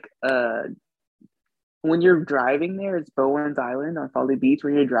 It's like when you're driving there, it's Bowen's Island on Folly Beach.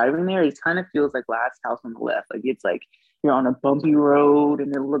 When you're driving there, it kind of feels like Last House on the Left. Like it's like you're on a bumpy road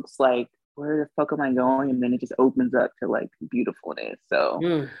and it looks like, where the fuck am I going? And then it just opens up to like beautifulness.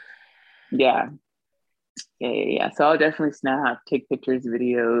 So yeah. Yeah. So I'll definitely snap, take pictures,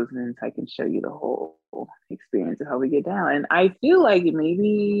 videos, and I can show you the whole experience of how we get down. And I feel like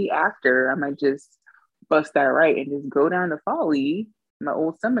maybe after I might just bust that right and just go down to Folly, my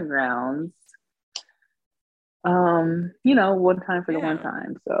old summer grounds, one time for the one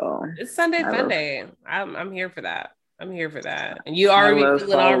time. So it's Sunday fun day. I'm here for that. I'm here for that. And you already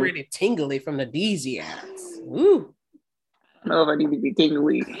feeling already tingly from the DZs. Woo. I don't know if I need to be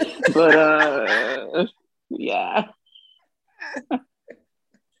tingly, but yeah.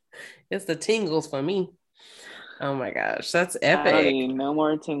 It's the tingles for me. Oh my gosh, that's epic. I need no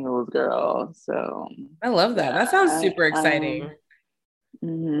more tingles, girl. So I love that. That sounds super exciting. So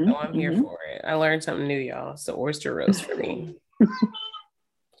I'm here for it. I learned something new, y'all. So oyster roast for me.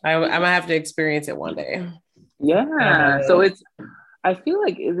 I'm gonna have to experience it one day. Yeah. So I feel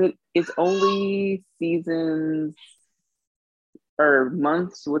like it's only seasons or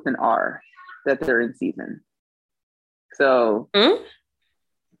months with an R that they're in season. So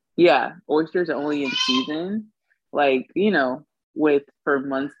yeah, oysters are only in season, like, for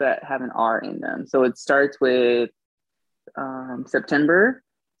months that have an R in them. So it starts with September.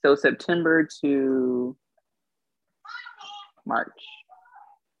 So September to March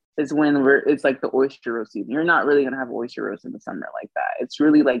is when it's like the oyster roast season. You're not really gonna have oyster roast in the summer like that. It's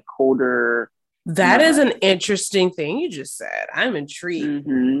really like colder. That is an interesting thing you just said. I'm intrigued.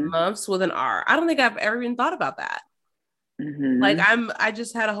 Months with an R. I don't think I've ever even thought about that. Like I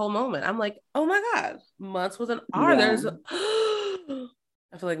just had a whole moment. I'm like, oh my God, months with an R. Yeah.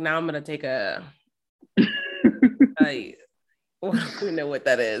 I feel like now I'm gonna take a I don't know what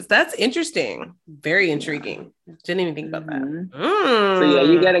that is. That's interesting. Very intriguing. Didn't even think about that. So yeah,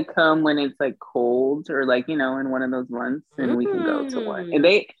 you gotta come when it's like cold or like, in one of those months, and we can go to one. And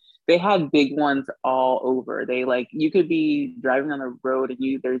they had big ones all over. They like, you could be driving on the road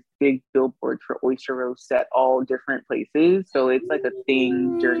and there's big billboards for oyster roast at all different places. So it's like a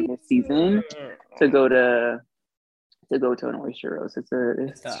thing during this season to go to an oyster roast.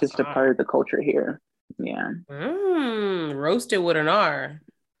 It's just a part of the culture here. Yeah. Roasted with an R.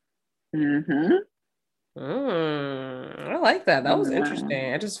 I like that. That was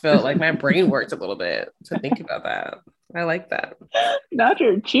interesting. I just felt like my brain worked a little bit to think about that. I like that. Not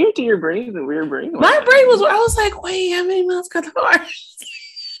your cheer to your brain, the weird brain. My brain was. I was like, wait, how many months got the R?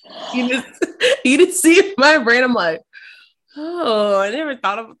 You didn't see my brain. I'm like, oh, I never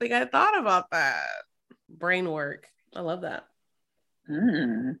think I thought about that. Brain work. I love that.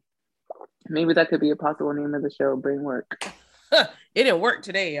 Maybe that could be a possible name of the show, Brain Work. It didn't work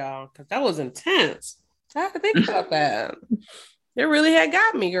today, y'all, because that was intense. I have to think about that. It really had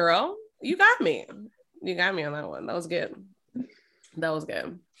got me, girl. You got me. You got me on that one. That was good.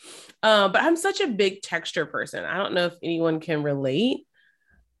 But I'm such a big texture person. I don't know if anyone can relate.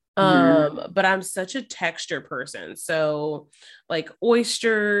 But I'm such a texture person. So like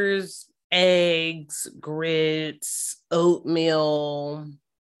oysters, eggs, grits, oatmeal,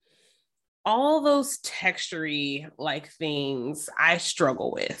 all those textury like things I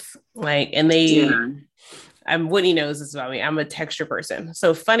struggle with. Like, and Whitney knows this about me. I'm a texture person.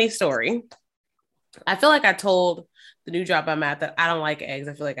 So funny story. I feel like I told the new job I'm at that I don't like eggs.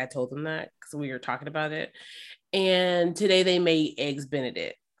 I feel like I told them that because we were talking about it. And today they made eggs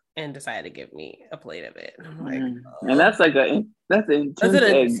Benedict and decided to give me a plate of it. And I'm like, and that's like that's an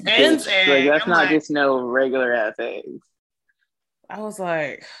intense egg. Like that's not just no regular ass eggs. I was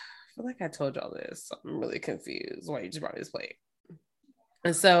like, I feel like I told y'all this. I'm really confused why you just brought me this plate.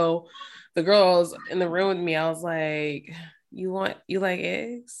 And so the girls in the room with me, I was like, you like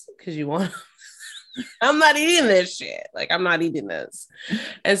eggs? Because you want I'm not eating this shit. Like, I'm not eating this.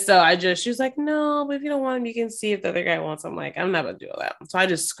 And so she was like, no, but if you don't want them, you can see if the other guy wants them. I'm like, I'm not going to do all that. So I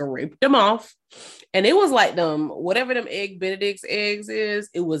just scraped them off. And it was like whatever them egg Benedict's eggs is,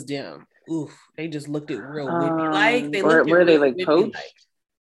 it was them. Oof. They just looked at real whippy. Like, they looked were they like poached?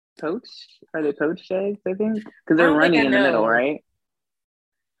 Poached? Are they poached eggs, I think? Because they're running in the middle, right?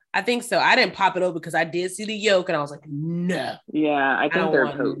 I think so. I didn't pop it open because I did see the yolk and I was like, no. Yeah, I think they're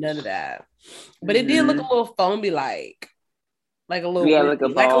poached. None of that. But it did look a little foamy, like a little, like a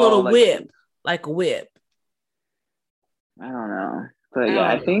ball, like a little whip, like a whip. I don't know, but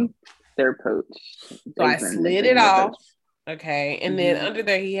I think they're poached. So I slid it off. Okay, and then under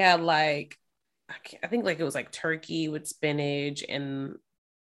there he had like, I think like it was like turkey with spinach and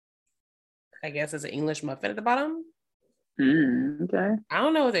I guess it's an English muffin at the bottom. Okay. I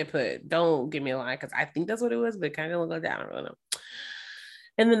don't know what they put. Don't give me a line because I think that's what it was, but it kind of looked like that. I don't really know.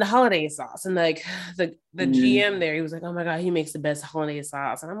 And then the hollandaise sauce, and like the GM there, he was like, "Oh my god, he makes the best hollandaise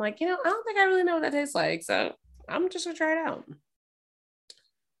sauce," and I'm like, I don't think I really know what that tastes like, so I'm just gonna try it out.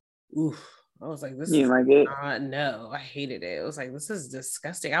 Oof. I was like, this You is like it? no, I hated it. It was like, this is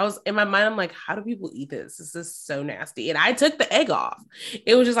disgusting. I was in my mind, I'm like, how do people eat this? This is so nasty. And I took the egg off.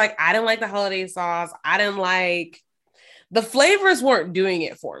 It was just like, I didn't like the hollandaise sauce. I didn't like the flavors weren't doing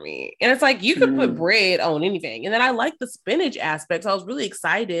it for me. And it's like, you could put bread on anything. And then I like the spinach aspect. So I was really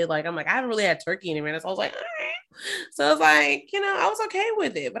excited. Like, I'm like, I haven't really had turkey in a minute. So I was like, so I was like, I was okay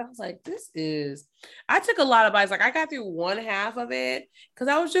with it. But I was like, I took a lot of bites. Like, I got through one half of it because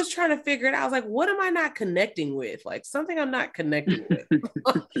I was just trying to figure it out. I was like, what am I not connecting with? Like, something I'm not connecting with.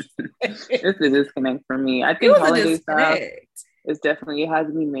 It's a disconnect for me. I It think was a holiday stuff disconnect. is definitely, it has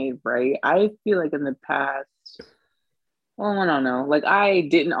to be made right. I feel like in the past, well, I don't know. Like I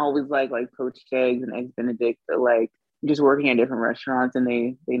didn't always like poached eggs and eggs Benedict, but like just working at different restaurants and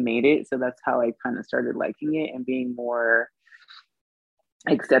they made it. So that's how I kind of started liking it and being more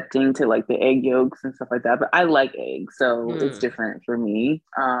accepting to like the egg yolks and stuff like that. But I like eggs, so it's different for me.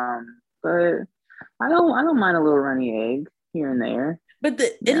 But I don't mind a little runny egg here and there. But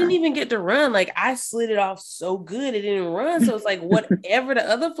it didn't even get to run. Like I slid it off so good, it didn't run. So it's like whatever the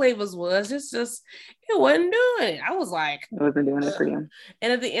other flavors was, it's just it wasn't doing it. I was like, it wasn't doing it for you.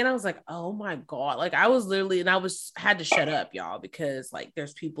 And at the end, I was like, oh my god! Like I was literally, and I had to shut up, y'all, because like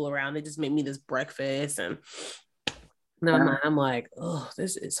there's people around. They just made me this breakfast, and then I'm like, oh,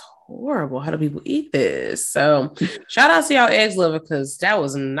 this is horrible. How do people eat this? So shout out to y'all eggs lover because that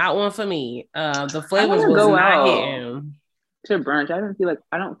was not one for me. The flavors was not hitting. To brunch, I don't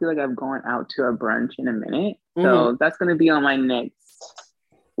feel like I've gone out to a brunch in a minute. So that's gonna be on my next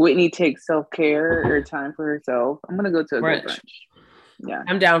Whitney takes self-care or time for herself. I'm gonna go to a good brunch. Yeah,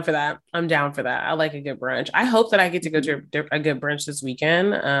 I'm down for that. I like a good brunch. I hope that I get to go to a good brunch this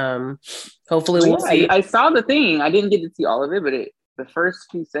weekend. Hopefully we'll see. I saw the thing. I didn't get to see all of it, but the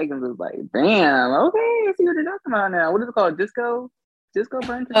first few seconds was like, damn, okay, I see what you're talking about now. What is it called? Disco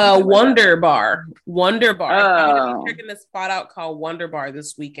brunch? Wonder Bar. Wonder Bar. I'm gonna be checking this spot out called Wonder Bar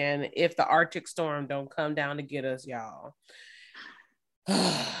this weekend if the Arctic storm don't come down to get us, y'all.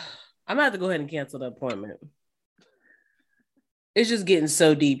 I'm gonna have to go ahead and cancel the appointment. It's just getting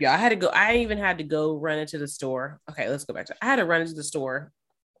so deep, y'all. I even had to go run into the store. Okay, let's go back to I had to run into the store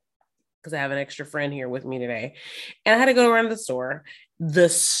because I have an extra friend here with me today. And I had to go run to the store. The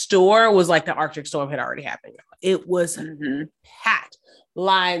store was like the Arctic storm had already happened. It was packed,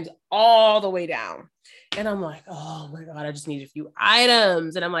 lines all the way down. And I'm like, oh my God, I just need a few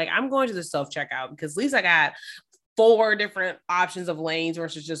items. And I'm like, I'm going to the self-checkout because at least I got 4 different options of lanes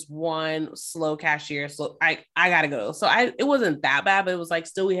versus just one slow cashier. So I gotta go. So it wasn't that bad, but it was like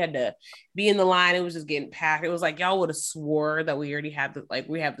still we had to be in the line. It was just getting packed. It was like y'all would have swore that we already had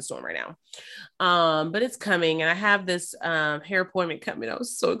we have the storm right now. But it's coming, and I have this hair appointment coming. I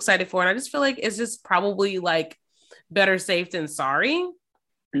was so excited for it. And I just feel like it's just probably like better safe than sorry.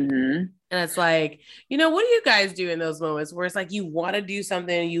 And it's like, what do you guys do in those moments where it's like you want to do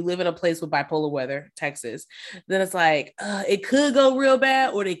something, you live in a place with bipolar weather, Texas, then it's like it could go real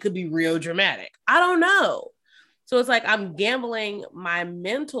bad or they could be real dramatic. I don't know. So it's like I'm gambling my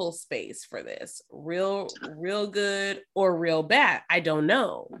mental space for this, real good or real bad. I don't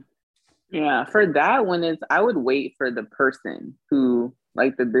know. Yeah, for that one, I would wait for the person who,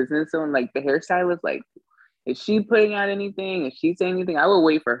 like the business owner, like the hairstylist, like, is she putting out anything? Is she saying anything? I would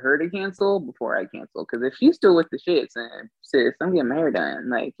wait for her to cancel before I cancel. Because if she's still with the shits and sis, I'm getting my hair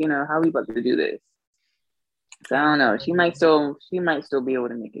done. Like, how are we about to do this? So I don't know. She might still be able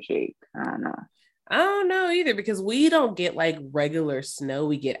to make a shake. I don't know. I don't know either because we don't get like regular snow.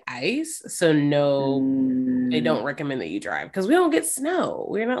 We get ice. So no, they don't recommend that you drive because we don't get snow.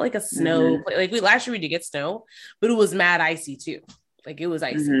 We're not like a snow like last year we did get snow, but it was mad icy too. Like it was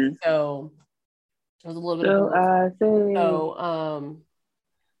icy. So it was a little bit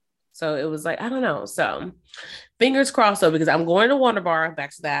so it was like, I don't know. So fingers crossed though, because I'm going to Wonder Bar.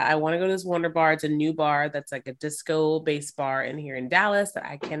 Back to that. I want to go to this Wonder Bar. It's a new bar that's like a disco based bar in here in Dallas that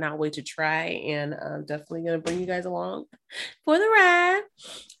I cannot wait to try. And I'm definitely going to bring you guys along for the ride.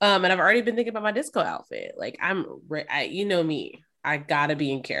 And I've already been thinking about my disco outfit. Like you know me, I gotta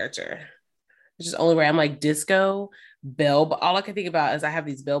be in character. It's just the only way. I'm like disco bell. All I can think about is I have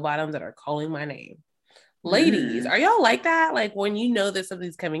these bell bottoms that are calling my name. Ladies, are y'all like that? Like when that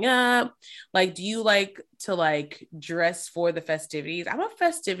something's coming up, like do you like to like dress for the festivities? I'm a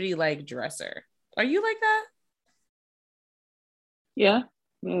festivity like dresser. Are you like that? Yeah.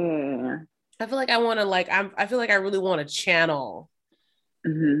 I feel like I want to I feel like I really want to channel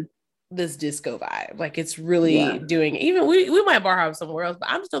this disco vibe. Like it's really doing, even we might bar hop somewhere else, but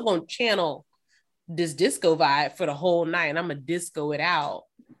I'm still going to channel this disco vibe for the whole night. And I'm going to disco it out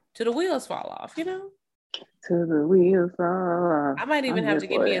till the wheels fall off, you know? Till the wheels fall off. I might even have to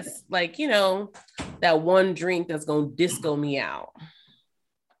give me a, like, you know, that one drink that's going to disco me out.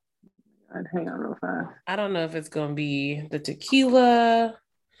 I'd hang on real fast. I don't know if it's going to be the tequila.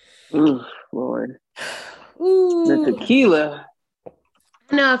 Ooh, Lord. Ooh. The tequila.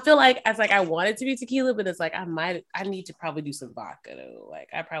 No, I feel like it's like I want it to be tequila, but it's like I need to probably do some vodka though. Like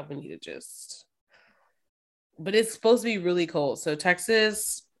I probably need to just, but it's supposed to be really cold. So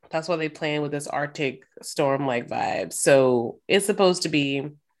Texas, that's why they plan with this Arctic storm like vibe. So it's supposed to be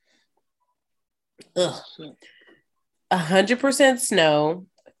 100% snow,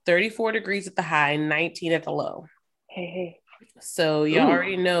 34 degrees at the high, 19 at the low. Hey. So you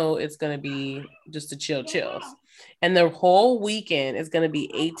already know it's going to be just a chills. And the whole weekend is going to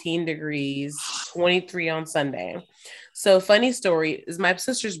be 18 degrees, 23 on Sunday. So funny story is my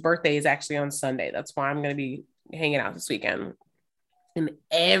sister's birthday is actually on Sunday. That's why I'm going to be hanging out this weekend. And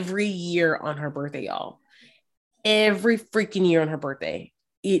every year on her birthday, y'all, every freaking year on her birthday,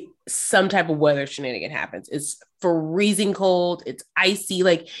 some type of weather shenanigan happens. It's freezing cold. It's icy.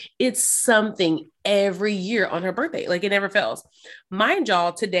 Like it's something every year on her birthday. Like it never fails. Mind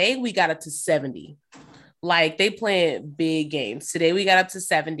y'all, today we got up to 70. Like they playing big games. Today we got up to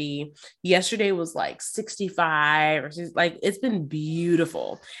 70. Yesterday was like 65 or like it's been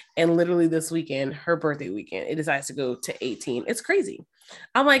beautiful. And literally this weekend, her birthday weekend, it decides to go to 18. It's crazy.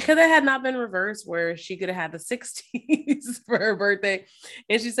 I'm like, could that had not been reversed where she could have had the 60s for her birthday?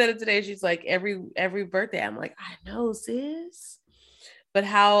 And she said it today. She's like, every birthday. I'm like, I know, sis. But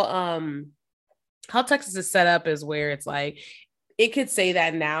how Texas is set up is where it's like it could say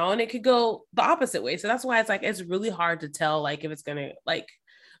that now and it could go the opposite way. So that's why it's like it's really hard to tell like if it's gonna like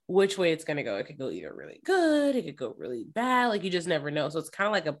which way it's gonna go. It could go either really good, it could go really bad. Like you just never know. So it's kind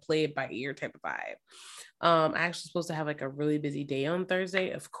of like a play it by ear type of vibe. I'm actually supposed to have like a really busy day on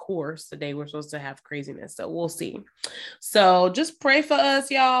Thursday. Of course, the day we're supposed to have craziness. So we'll see. So just pray for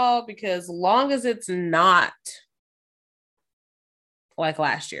us, y'all, because long as it's not like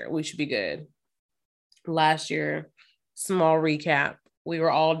last year, we should be good. Last year, small recap, we were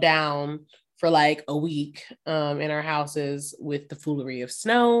all down for like a week in our houses with the foolery of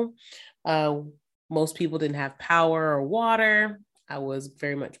snow. Most people didn't have power or water. I was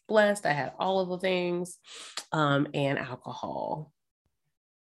very much blessed. I had all of the things and alcohol.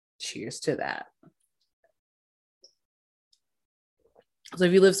 Cheers to that. So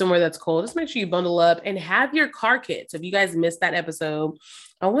if you live somewhere that's cold, just make sure you bundle up and have your car kit. So if you guys missed that episode,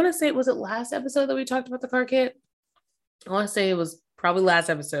 I want to say, was it last episode that we talked about the car kit? I want to say it was probably last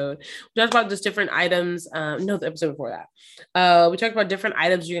episode. We talked about just different items. No, the episode before that. We talked about different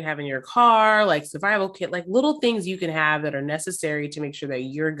items you can have in your car, like survival kit, like little things you can have that are necessary to make sure that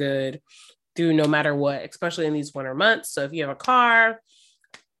you're good through no matter what, especially in these winter months. So if you have a car,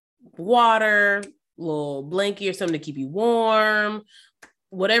 water, little blanket or something to keep you warm,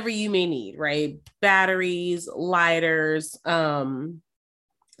 whatever you may need, right? Batteries, lighters, some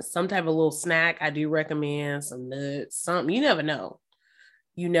type of little snack. I do recommend some nuts, something. You never know.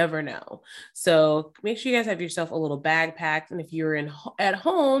 You never know. So make sure you guys have yourself a little bag packed. And if you're at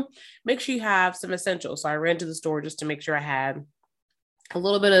home, make sure you have some essentials. So I ran to the store just to make sure I had a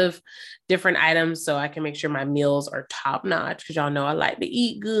little bit of different items so I can make sure my meals are top notch because y'all know I like to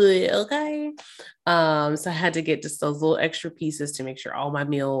eat good. Okay. So I had to get just those little extra pieces to make sure all my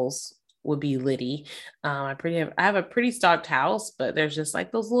meals would be litty. I have a pretty stocked house, but there's just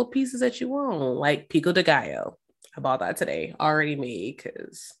like those little pieces that you want, like pico de gallo. I bought that today, already made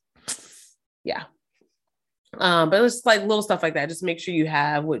because yeah. But it's like little stuff like that. Just make sure you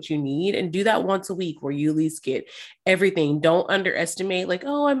have what you need and do that once a week where you at least get everything. Don't underestimate like,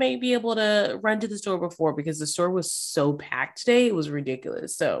 oh, I may be able to run to the store before because the store was so packed today. It was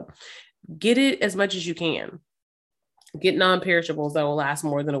ridiculous. So get it as much as you can. Get non-perishables that will last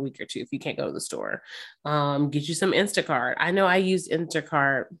more than a week or two if you can't go to the store. Get you some Instacart. I know I used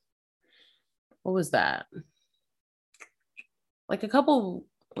Instacart. What was that? Like a couple,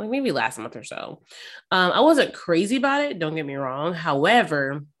 like maybe last month or so. I wasn't crazy about it. Don't get me wrong.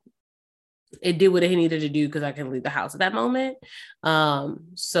 However, it did what it needed to do because I couldn't leave the house at that moment.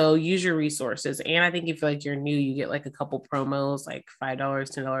 So use your resources. And I think if like you're new, you get like a couple promos, like $5,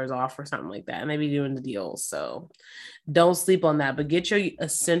 $10 off or something like that. And they be doing the deals. So don't sleep on that, but get your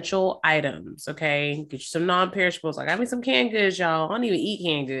essential items. Okay. Get you some non-perishables. Like I mean, some canned goods, y'all. I don't even eat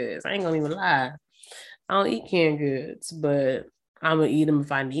canned goods. I ain't gonna even lie. I don't eat canned goods, but I'm gonna eat them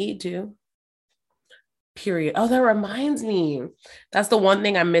if I need to. Period. Oh, that reminds me. That's the one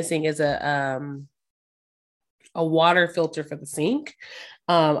thing I'm missing is a water filter for the sink.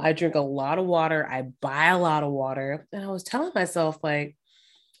 I drink a lot of water. I buy a lot of water. And I was telling myself, like,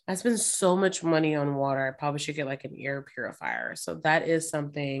 I spend so much money on water. I probably should get like an air purifier. So that is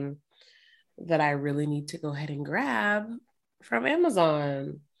something that I really need to go ahead and grab from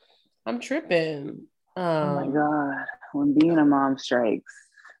Amazon. I'm tripping. Oh my God. When being a mom strikes.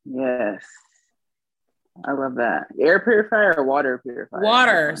 Yes. I love that. Air purifier or water purifier?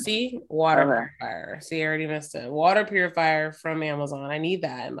 Water. See? Water Okay. purifier. See, I already missed it. Water purifier from Amazon. I need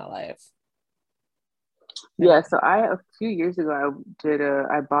that in my life. Yeah, so a few years ago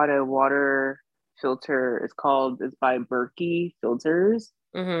I bought a water filter. It's by Berkey Filters.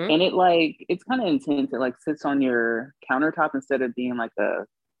 Mm-hmm. And it's kind of intense. It like sits on your countertop instead of being like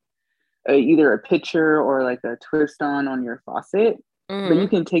either a pitcher or like a twist on your faucet. But Mm-hmm. you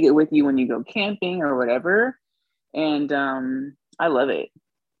can take it with you when you go camping or whatever. And I love it.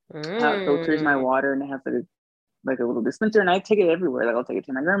 How it filters my Mm. water, and it has like a little dispenser, and I take it everywhere. Like I'll take it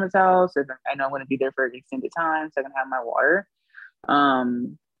to my grandma's house if I know I'm going to be there for an extended time, so I can have my water.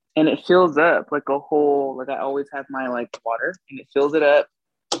 And it fills up like a whole. Like I always have my like water, and it fills it up.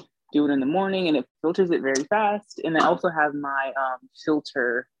 Do it in the morning, and it filters it very fast. And I also have my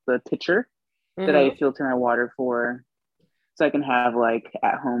filter, the pitcher that I Mm-hmm. filter my water for, so I can have like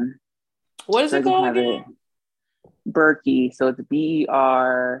at home. What is So I it can called have it again? Berkey. So it's Berkey,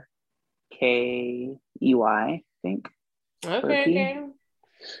 I think. Okay, Berkey. okay.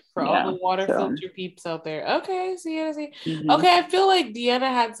 For all Yeah. the water So filter peeps out there. Okay, see, I see. hmm Okay, I feel like Deanna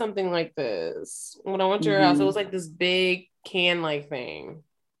had something like this when I went to her house. It was hmm like this big can like thing.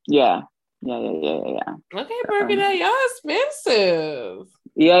 yeah. Yeah. Okay, So, Birkenau, y'all expensive.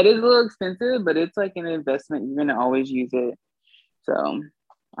 yeah, it is a little expensive, but it's like an investment. You're gonna always use it. So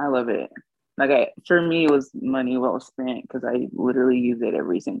I love it. For me, it was money well spent because I literally use it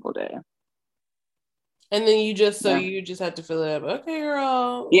every single day. And then you just so Yeah. you just had to fill it up. Okay,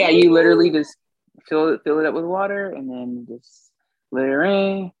 girl. Yeah, you literally Ooh. just fill it up with water and then just let it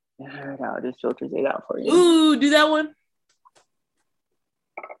rain. It just filters it out for you. Ooh, do that one.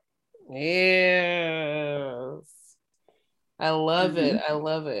 Yes. I love it. hmm I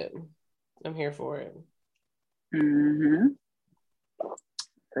love it. I'm here for it. hmm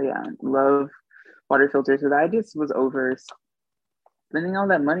So yeah, love water filters. So I just was over spending all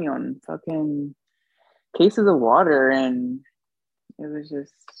that money on fucking cases of water, and it was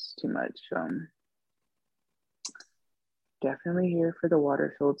just too much. Definitely here for the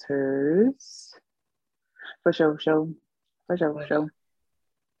water filters. For sure, show.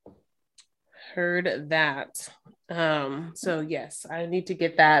 Heard that. So yes, I need to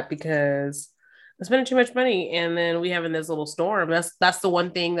get that because I'm spending too much money. And then we having this little storm. That's the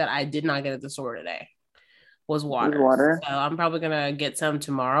one thing that I did not get at the store today was With water. water. So I'm probably gonna get some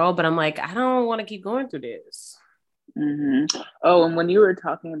tomorrow, but I'm like, I don't want to keep going through this. hmm Oh, and when you were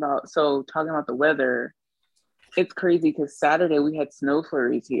talking about the weather, it's crazy because Saturday we had snow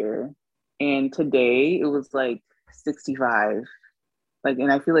flurries here, and today it was like 65. Like,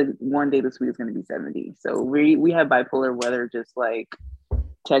 and I feel like one day this week is going to be 70. So we have bipolar weather, just like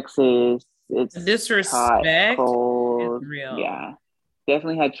Texas. The It's hot, disrespect is cold. real. Yeah,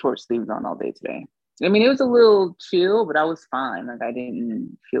 definitely had short sleeves on all day today. I mean, it was a little chill, but I was fine. Like, I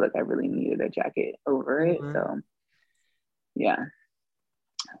didn't feel like I really needed a jacket over it. Mhm. So, yeah,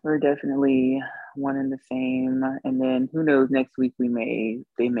 we're definitely one and the same. And then who knows? Next week they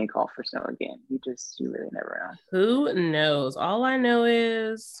may call for snow again. You really never Who knows? All I know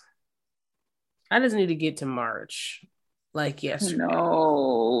is I just need to get to March like know. yesterday.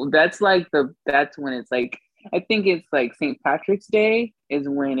 No, that's when it's like I think it's like St. Patrick's Day is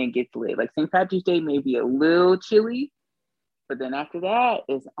when it gets lit. Like St. Patrick's Day may be a little chilly, but then after that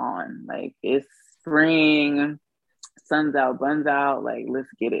it's on. Like it's spring, sun's out, buns out. Like let's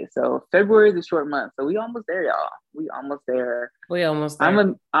get it. So February is a short month, so we almost there, y'all. We almost there. We almost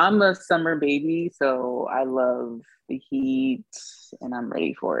there. I'm a summer baby, so I love the heat and I'm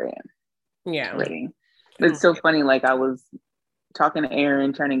ready for it. Yeah. Ready. It's so funny. Like I was talking to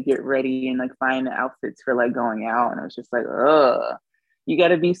Aaron, trying to get ready and like find outfits for like going out, and I was just like, ugh, you got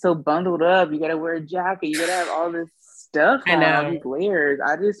to be so bundled up. You got to wear a jacket. You got to have all this stuff I on, all know. these layers.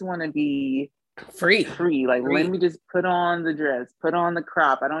 I just want to be Free. free. Like, let Free. me just put on the dress, put on the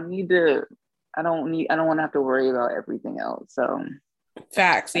crop. I don't need to. I don't want to have to worry about everything else. So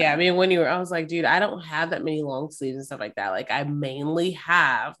Facts. Yeah. I mean, I was like, dude, I don't have that many long sleeves and stuff like that. Like, I mainly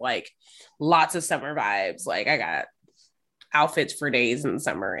have like lots of summer vibes. Like, I got outfits for days in the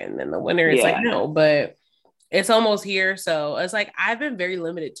summer and then the winter, it's like, yeah. no, but It's almost here. So it's like I've been very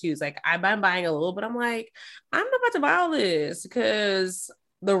limited too. It's like I'm buying a little, but I'm like, I'm not about to buy all this because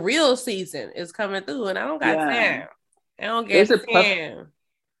the real season is coming through and I don't got Yeah. time. I don't get There's a puff time.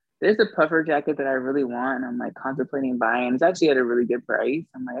 there's a puffer jacket that I really want. And I'm like contemplating buying. It's actually at a really good price.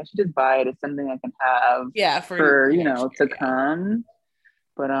 I'm like, I should just buy it. It's something I can have Yeah, for for, next to year. Yeah. come.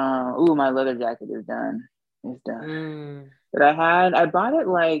 But ooh, my leather jacket is done. It's done. Mm, But I bought it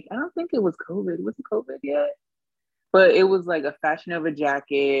like, I don't think it was COVID. Was it COVID yet? But it was like a Fashion Nova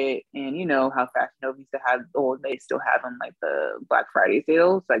jacket, and you know how Fashion Nova used to have, oh, they still have them like the Black Friday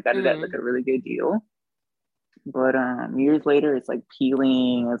sales. So I got it at like mm, a really good deal. But years later, it's like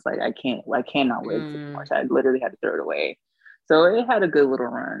peeling. It's like I cannot wear this anymore. mm. So I literally had to throw it away. So it had a good little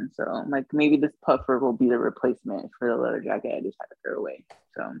run. So like maybe this puffer will be the replacement for the leather jacket I just had to throw away.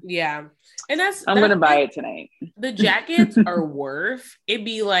 So Yeah. And I'm gonna buy it. it tonight. The jackets are worth it'd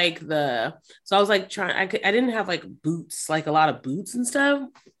be like so I was like I didn't have like boots, like a lot of boots and stuff.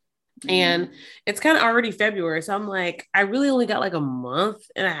 Mm-hmm. And it's kind of already February. So I'm like, I really only got like a month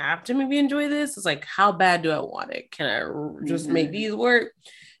and a half to maybe enjoy this. It's like, how bad do I want it? Can I just make Mm-hmm. these work?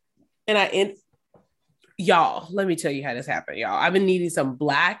 And y'all, let me tell you how this happened, y'all. I've been needing some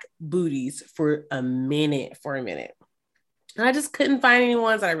black booties for a minute, And I just couldn't find any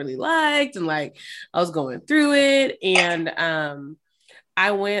ones that I really liked. And like, I was going through it. And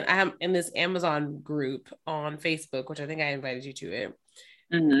I'm in this Amazon group on Facebook, which I think I invited you to it.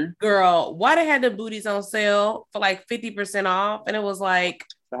 Mm-hmm. Girl, why they had the booties on sale for like 50% off? And it was like,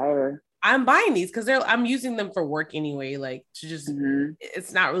 Fire. I'm buying these because I'm using them for work anyway. Like to just Mm-hmm.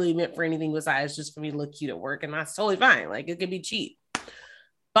 it's not really meant for anything besides just for me to look cute at work. And that's totally fine. Like it could be cheap.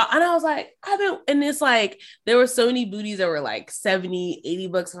 But and I was like, and it's like there were so many booties that were like 70,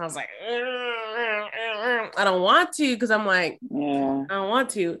 $80. And I was like, I don't want to because I'm like, Yeah. I don't want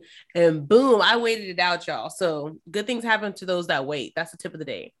to. And boom, I waited it out, y'all. So good things happen to those that wait. That's the tip of the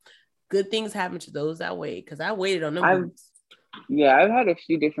day. Good things happen to those that wait because I waited on them I've boots. Yeah, I've had a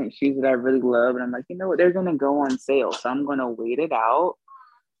few different shoes that I really love, and I'm like, you know what, they're gonna go on sale, so I'm gonna wait it out.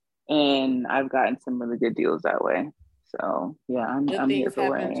 And I've gotten some really good deals that way. So yeah, Good I'm here things for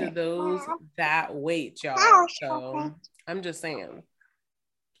happen wearing to it. those that wait, y'all. So I'm just saying,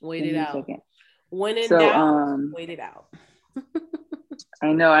 wait Give it me a out. second. When in So doubt, wait it out.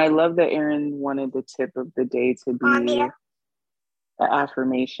 I know I love that Erin wanted the tip of the day to be an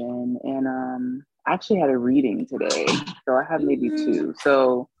affirmation, and I actually had a reading today, so I have maybe two.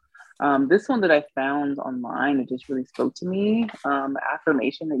 So this one that I found online, it just really spoke to me.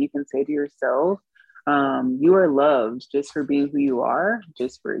 Affirmation that you can say to yourself, you are loved just for being who you are,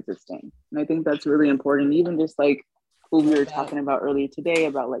 just for existing. And I think that's really important, even just like what we Love were that. talking about earlier today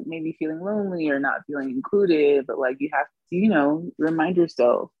about like maybe feeling lonely or not feeling included, but like you have to, remind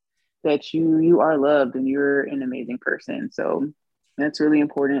yourself that you are loved and you're an amazing person. So that's really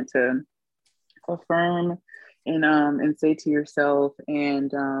important to affirm and say to yourself. And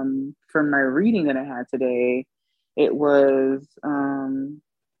from my reading that I had today, it was and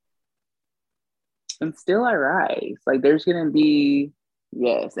still I rise. Like there's gonna be,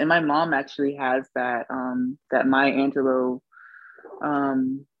 yes. And my mom actually has that Maya Angelou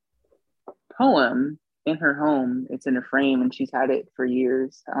um poem in her home. It's in a frame and she's had it for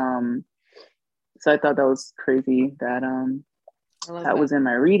years. So I thought that was crazy I love that that. was in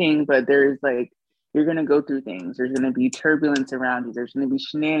my reading. But there's like, you're going to go through things. There's going to be turbulence around you. There's going to be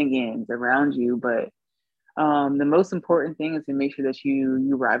shenanigans around you. But the most important thing is to make sure that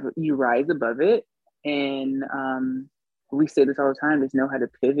you rise above it. And we say this all the time, just know how to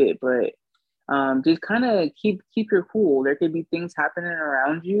pivot. But just kind of keep your cool. There could be things happening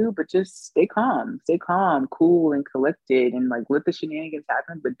around you, but just stay calm, cool, and collected, and like let the shenanigans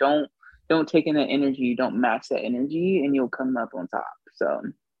happen. But don't take in that energy. Don't match that energy, and you'll come up on top. So,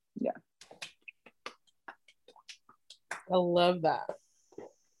 yeah. I love that.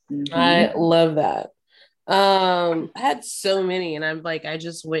 Mm-hmm. I love that. I had so many, and I'm like, I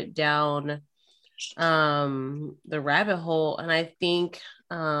just went down the rabbit hole, and I think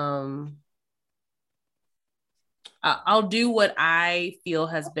I'll do what I feel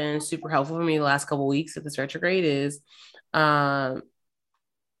has been super helpful for me the last couple of weeks of this retrograde is um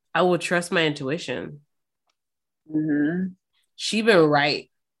I will trust my intuition. Mm-hmm. She been right.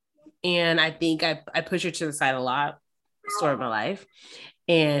 And I think I push her to the side a lot, story of my life.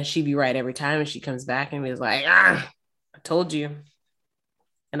 And she be right every time. And she comes back and is like, I told you.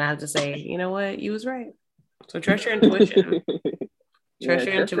 And I have to say, you know what? You was right. So trust your intuition. Yeah, Trust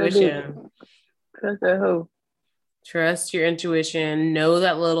your trust that bitch. intuition. Trust that hoe. Trust your intuition. Know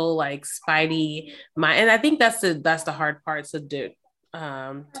that little like spidey mind. And I think that's the hard part to do.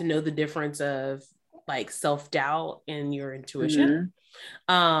 To know the difference of like self-doubt and your intuition.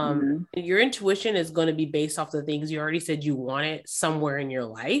 Your intuition is going to be based off the things you already said you wanted somewhere in your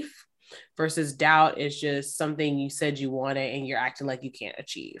life, versus doubt is just something you said you wanted and you're acting like you can't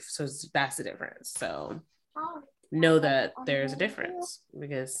achieve. So that's the difference. So know that there's a difference,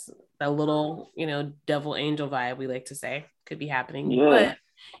 because that little, devil angel vibe, we like to say, could be happening. Yeah. But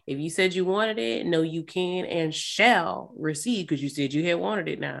if you said you wanted it, know you can and shall receive, because you said you had wanted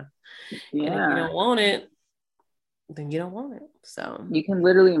it now. Yeah. And if you don't want it, then you don't want it. So you can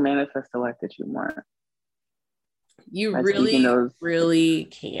literally manifest the life that you want. You really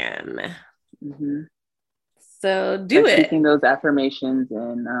can. So do it. Speaking those affirmations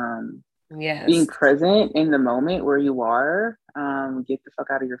and being present in the moment where you are. Get the fuck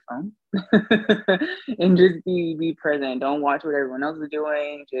out of your phone and just be present. Don't watch what everyone else is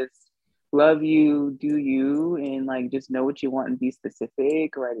doing. Just love you, do you, and like just know what you want and be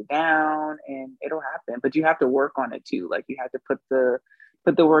specific. Write it down, and it'll happen. But you have to work on it too. Like you have to put the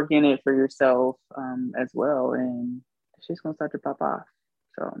work in it for yourself as well, and it's just gonna start to pop off.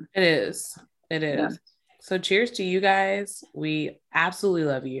 So it is. Yeah. So cheers to you guys. We absolutely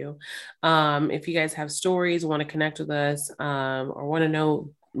love you. If you guys have stories, want to connect with us, or want to know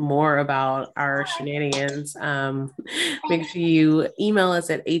more about our shenanigans, make sure you email us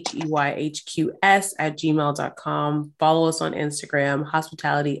at heyhqs@gmail.com. Follow us on Instagram,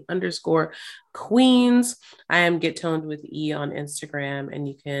 hospitality_queens. I am Get Toned with E on Instagram, and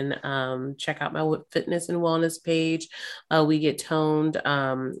you can check out my fitness and wellness page. We Get Toned.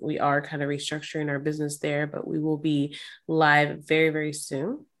 We are kind of restructuring our business there, but we will be live very, very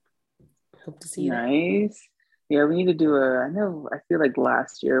soon. Hope to see you. Nice. Yeah, we need to do I feel like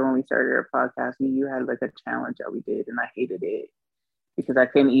last year when we started our podcast, you had like a challenge that we did, and I hated it because I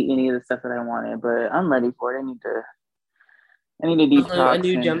couldn't eat any of the stuff that I wanted, but I'm ready for it. I need to detox. A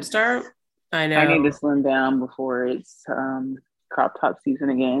new jumpstart. I know. I need to slim down before it's crop top season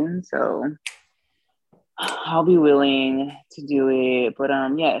again. So I'll be willing to do it. But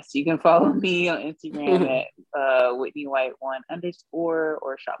yes, you can follow me on Instagram at WhitneyWhite1_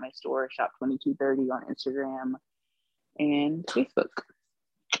 or shop my store, shop2230 on Instagram and Facebook.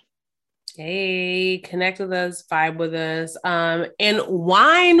 Hey, connect with us, vibe with us, and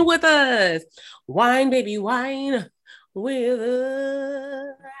wine with us. Wine, baby, wine with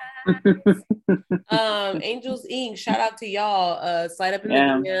us. Angels Inc. Shout out to y'all. Slide up in the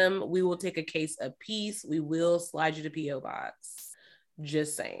DM. We will take a case apiece. We will slide you to PO Box.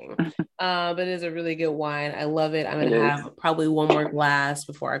 Just saying. But it is a really good wine. I love it. I'm gonna have probably one more glass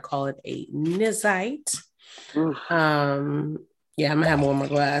before I call it a Nizite. Yeah, I'm gonna have one more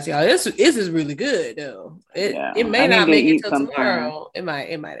glass, y'all. This is really good though. It may not make it till tomorrow. It might.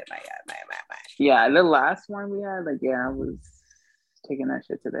 Yeah, the last one we had, I was taking that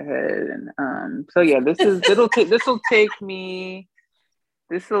shit to the head, and so yeah, this will take me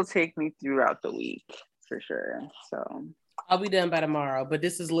throughout the week for sure. So I'll be done by tomorrow, but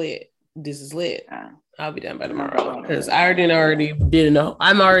this is lit. I'll be done by tomorrow because I already didn't know.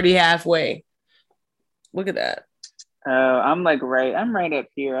 I'm already halfway. Look at that. I'm right up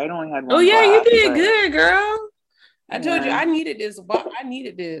here. I only had one. Oh yeah, you did good, girl. I told you I needed this. I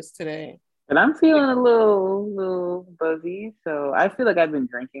needed this today. But I'm feeling a little buzzy, so I feel like I've been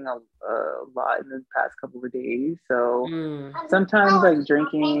drinking a lot in the past couple of days. So sometimes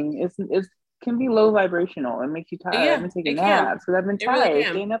drinking it can be low vibrational. It makes you tired. I've been taking naps because I've been tired,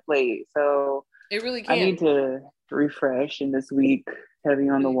 staying up late. So it really can. I need to refresh in this week, heavy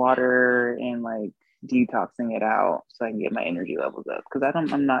on the water and detoxing it out so I can get my energy levels up, because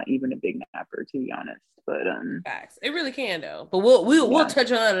I'm not even a big napper, to be honest. But facts. It really can though. But we'll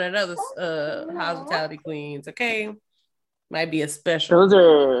touch on another hospitality queens. Okay, might be a special. Those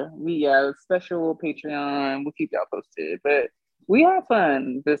are special Patreon. We'll keep y'all posted. But we had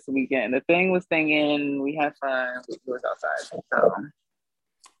fun this weekend. The thing was singing. We had fun. We was outside. So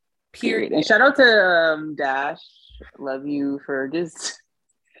period. And shout out to Dash. Love you for just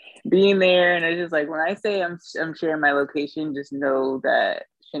being there. And it's just when I say I'm sharing my location, just know that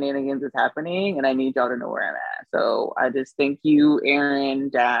shenanigans is happening and I need y'all to know where I'm at. So I just thank you, Aaron,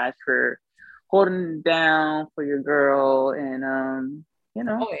 Dash, for holding down for your girl. And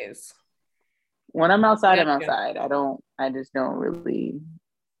always when I'm outside, I'm outside. I just don't really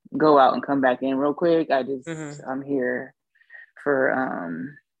go out and come back in real quick. I'm here for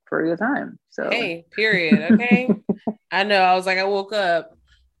a good time. So hey, period. Okay. I know. I was I woke up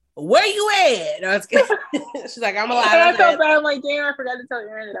where you at? No, she's like, I'm alive. I felt bad. I'm like, damn, I forgot to tell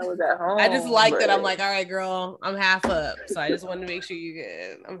Aaron that I was at home. I just like that. I'm like, all right, girl, I'm half up. So I just wanted to make sure you're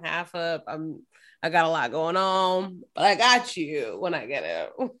good. I'm half up. I got a lot going on, but I got you when I get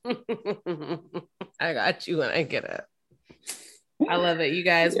up. I got you when I get up. I love it, you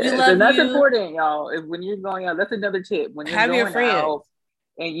guys. We love that's you. important, y'all. If when you're going out, that's another tip. When you're have your going friends out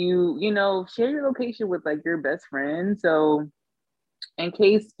and you know, share your location with like your best friend. So in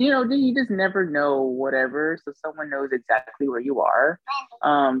case, you know, you just never know, whatever. So someone knows exactly where you are.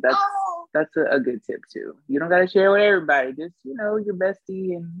 That's a good tip too. You don't gotta share with everybody. Just, you know, your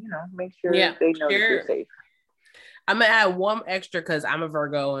bestie and, you know, make sure they know that you're safe. I'm gonna add one extra because I'm a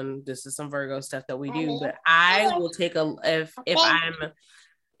Virgo and this is some Virgo stuff that we do, but I will take if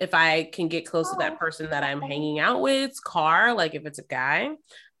I can get close to that person that I'm hanging out with's car, like if it's a guy,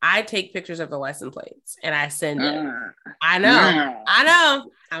 I take pictures of the license plates and I send it. I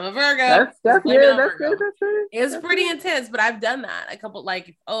know. I'm a Virgo. That's good. It's pretty intense, but I've done that a couple. Like,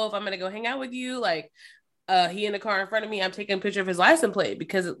 if I'm gonna go hang out with you, like, he in the car in front of me, I'm taking a picture of his license plate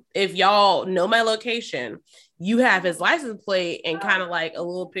because if y'all know my location, you have his license plate and kind of like a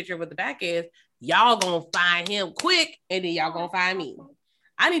little picture of what the back is. Y'all gonna find him quick, and then y'all gonna find me.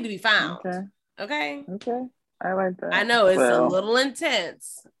 I need to be found. Okay. I like that. I know it's a little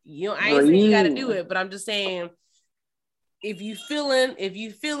intense. I ain't saying you got to do it, but I'm just saying if you feel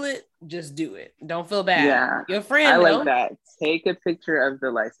it, just do it. Don't feel bad. Yeah, your friend. I like that. Take a picture of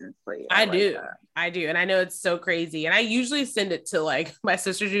the license plate. I do, and I know it's so crazy. And I usually send it to like my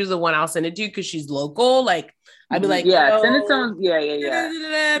sister's usually the one I'll send it to because she's local. Like I'd be like, send it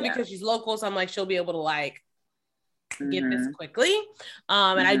to because she's local, so I'm like she'll be able to like get this quickly.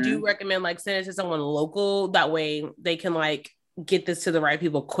 And I do recommend like send it to someone local. That way they can like get this to the right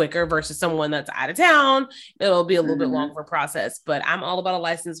people quicker versus someone that's out of town. It'll be a little bit longer of a process, but I'm all about a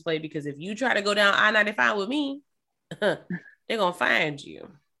license plate because if you try to go down I-95 with me, they're gonna find you.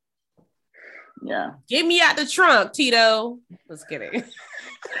 Yeah. Get me out the trunk, Tito. Just kidding.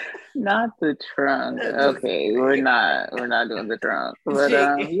 Not the trunk. Okay, we're not doing the trunk. But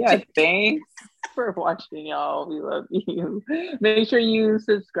thanks for watching, y'all. We love you. Make sure you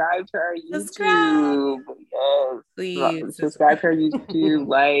subscribe to our YouTube. Yes. Please subscribe to our YouTube,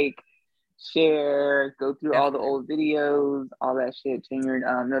 like, share, go through all the old videos, all that shit. Turn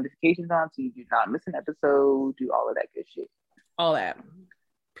your notifications on so you do not miss an episode. Do all of that good shit. All that.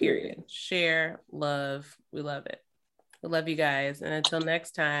 Period. Share, love. We love it. We love you guys. And until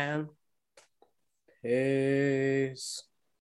next time, peace.